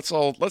 Let's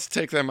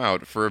take them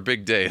out for a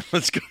big day.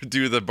 Let's go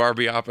do the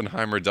Barbie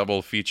Oppenheimer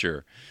double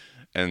feature,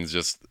 and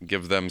just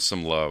give them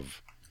some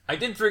love. I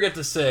did forget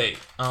to say,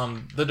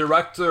 the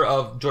director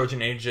of George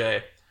and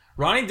A.J.,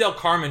 Ronnie Del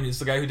Carmen, is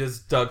the guy who does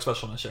Doug's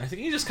Special Mission. I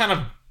think he just kind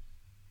of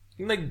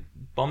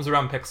bums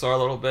around Pixar a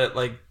little bit,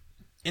 like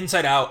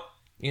Inside Out.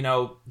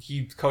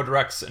 He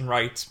co-directs and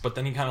writes, but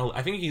then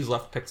I think he's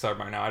left Pixar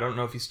by now. I don't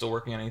know if he's still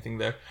working on anything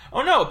there.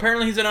 Oh no,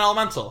 apparently he's in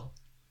Elemental.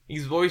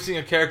 He's voicing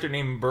a character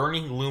named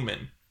Bernie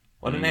Lumen.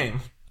 What a name.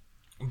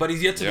 But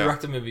he's yet to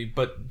direct a movie.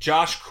 But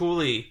Josh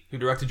Cooley, who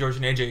directed George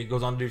and A.J.,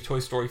 goes on to do Toy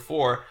Story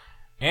 4.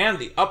 And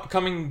the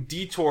upcoming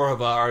detour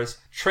of ours,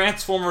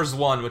 Transformers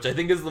 1, which I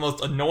think is the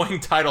most annoying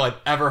title I've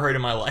ever heard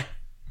in my life.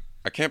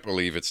 I can't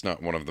believe it's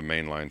not one of the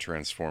mainline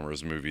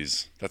Transformers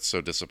movies. That's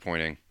so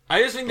disappointing.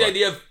 I just think the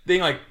idea of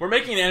being like, we're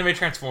making an anime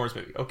Transformers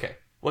movie. Okay,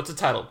 what's the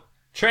title?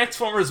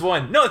 Transformers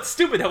 1. No, it's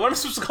stupid. What am I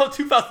supposed to call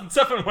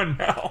 2007 one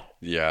now?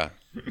 Yeah.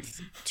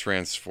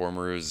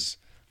 Transformers...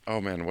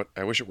 Oh man,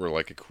 I wish it were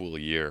like a cool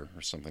year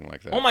or something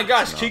like that. Oh my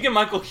gosh,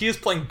 Keegan-Michael Key is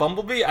playing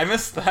Bumblebee? I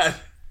missed that.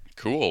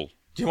 Cool.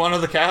 Do you want to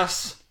know the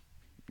cast?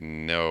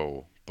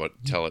 No,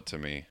 but tell it to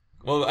me.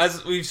 Well,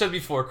 as we've said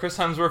before, Chris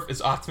Hemsworth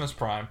is Optimus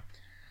Prime.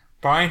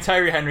 Brian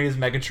Tyree Henry is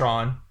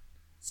Megatron.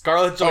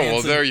 Scarlett Johansson... Oh,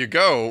 well, there you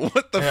go.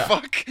 What the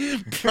fuck?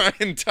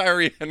 Brian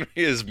Tyree Henry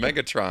is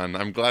Megatron.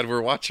 I'm glad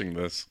we're watching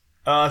this.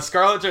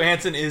 Scarlett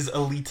Johansson is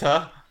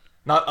Alita.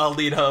 Not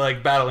Alita,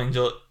 like Battle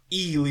Angel.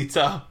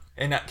 Alita.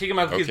 And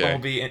Keegan-Michael Key is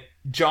Bumblebee. And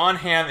John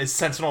Hamm is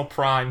Sentinel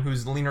Prime,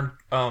 who's Leonard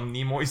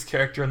Nimoy's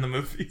character in the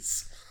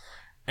movies.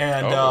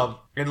 And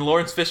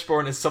Lawrence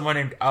Fishburne is someone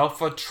named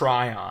Alpha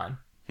Trion.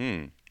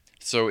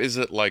 So is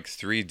it like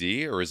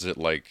 3D or is it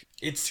like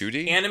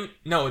 2D?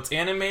 No, it's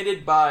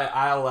animated by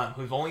ILM,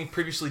 who've only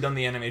previously done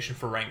the animation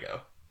for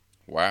Rango.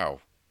 Wow.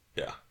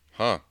 Yeah.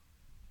 Huh.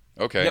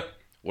 Okay. Yep.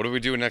 What do we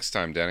do next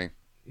time, Danny?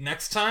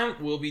 Next time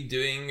we'll be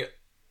doing...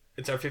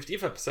 It's our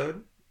 50th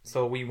episode,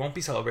 so we won't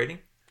be celebrating.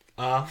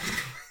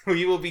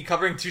 We will be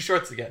covering 2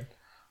 shorts again.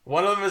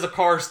 One of them is a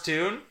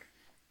cartoon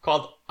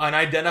called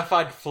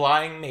Unidentified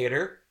Flying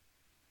Nader.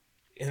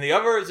 And the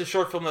other is a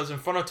short film that was in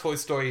front of Toy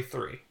Story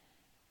 3.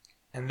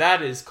 And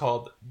that is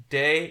called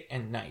Day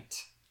and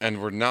Night.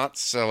 And we're not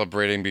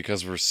celebrating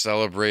because we're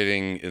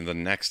celebrating in the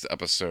next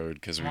episode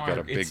because we've got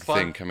a big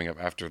thing coming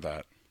up after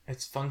that.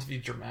 It's fun to be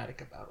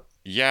dramatic about it.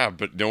 Yeah,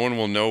 but no one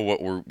will know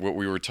what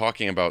we were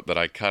talking about that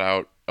I cut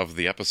out of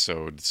the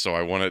episode, so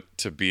I want it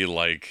to be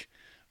like...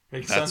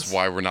 Makes That's sense.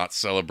 why we're not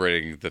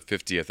celebrating the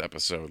 50th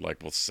episode.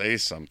 Like, we'll say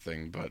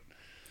something, but...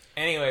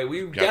 Anyway,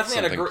 we got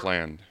definitely something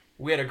planned.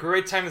 We had a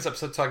great time this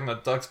episode talking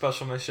about Doug's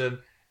Special Mission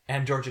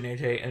and George and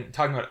A.J. and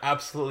talking about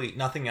absolutely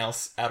nothing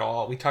else at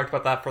all. We talked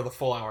about that for the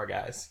full hour,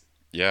 guys.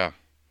 Yeah.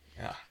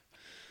 Yeah.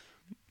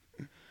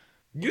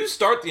 You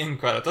start the end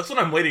credits. That's what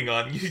I'm waiting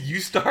on. You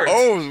start.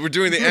 Oh, we're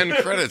doing the end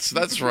credits.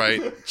 That's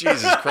right.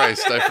 Jesus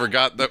Christ, I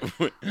forgot that.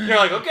 You're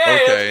like, okay,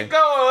 let's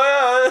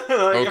go.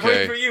 I'm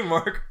waiting for you,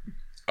 Mark.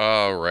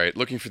 All right.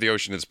 Looking for the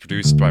Ocean is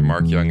produced by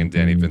Mark Young and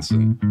Danny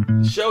Vincent.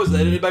 The show is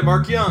edited by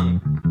Mark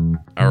Young.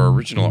 Our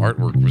original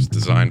artwork was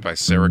designed by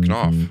Sarah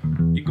Knopf.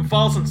 You can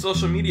follow us on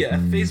social media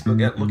at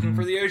Facebook at Looking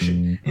for the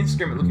Ocean,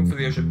 Instagram at Looking for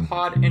the Ocean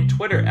Pod, and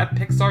Twitter at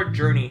Pixar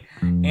Journey,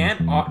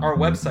 and our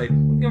website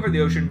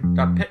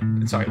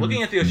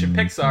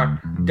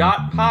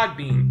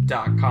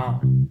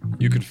lookingattheoceanpixar.podbean.com.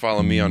 You can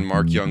follow me on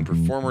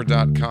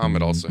markyoungperformer.com.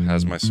 It also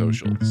has my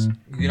socials.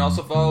 You can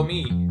also follow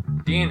me,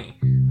 Danny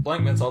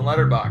Blankmans, on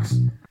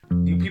Letterboxd.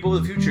 You people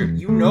of the future,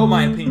 you know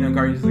my opinion on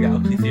Guardians of the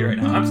Galaxy right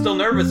now. I'm still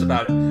nervous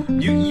about it.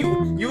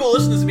 You will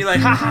listen to this and be like,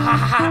 ha ha ha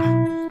ha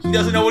ha. He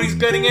doesn't know what he's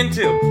getting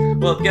into.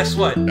 Well, guess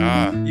what?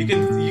 You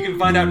can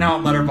find out now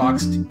on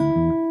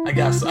Letterboxd. I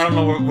guess. I don't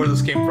know where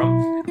this came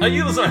from.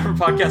 You listen to our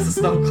podcast, The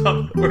Snuggle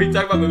Club, where we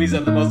talk about movies that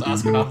have the most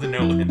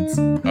Oscar-nominated wins.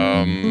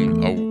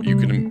 You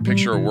can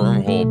picture a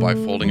wormhole by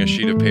folding a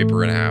sheet of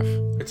paper in half.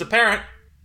 It's apparent.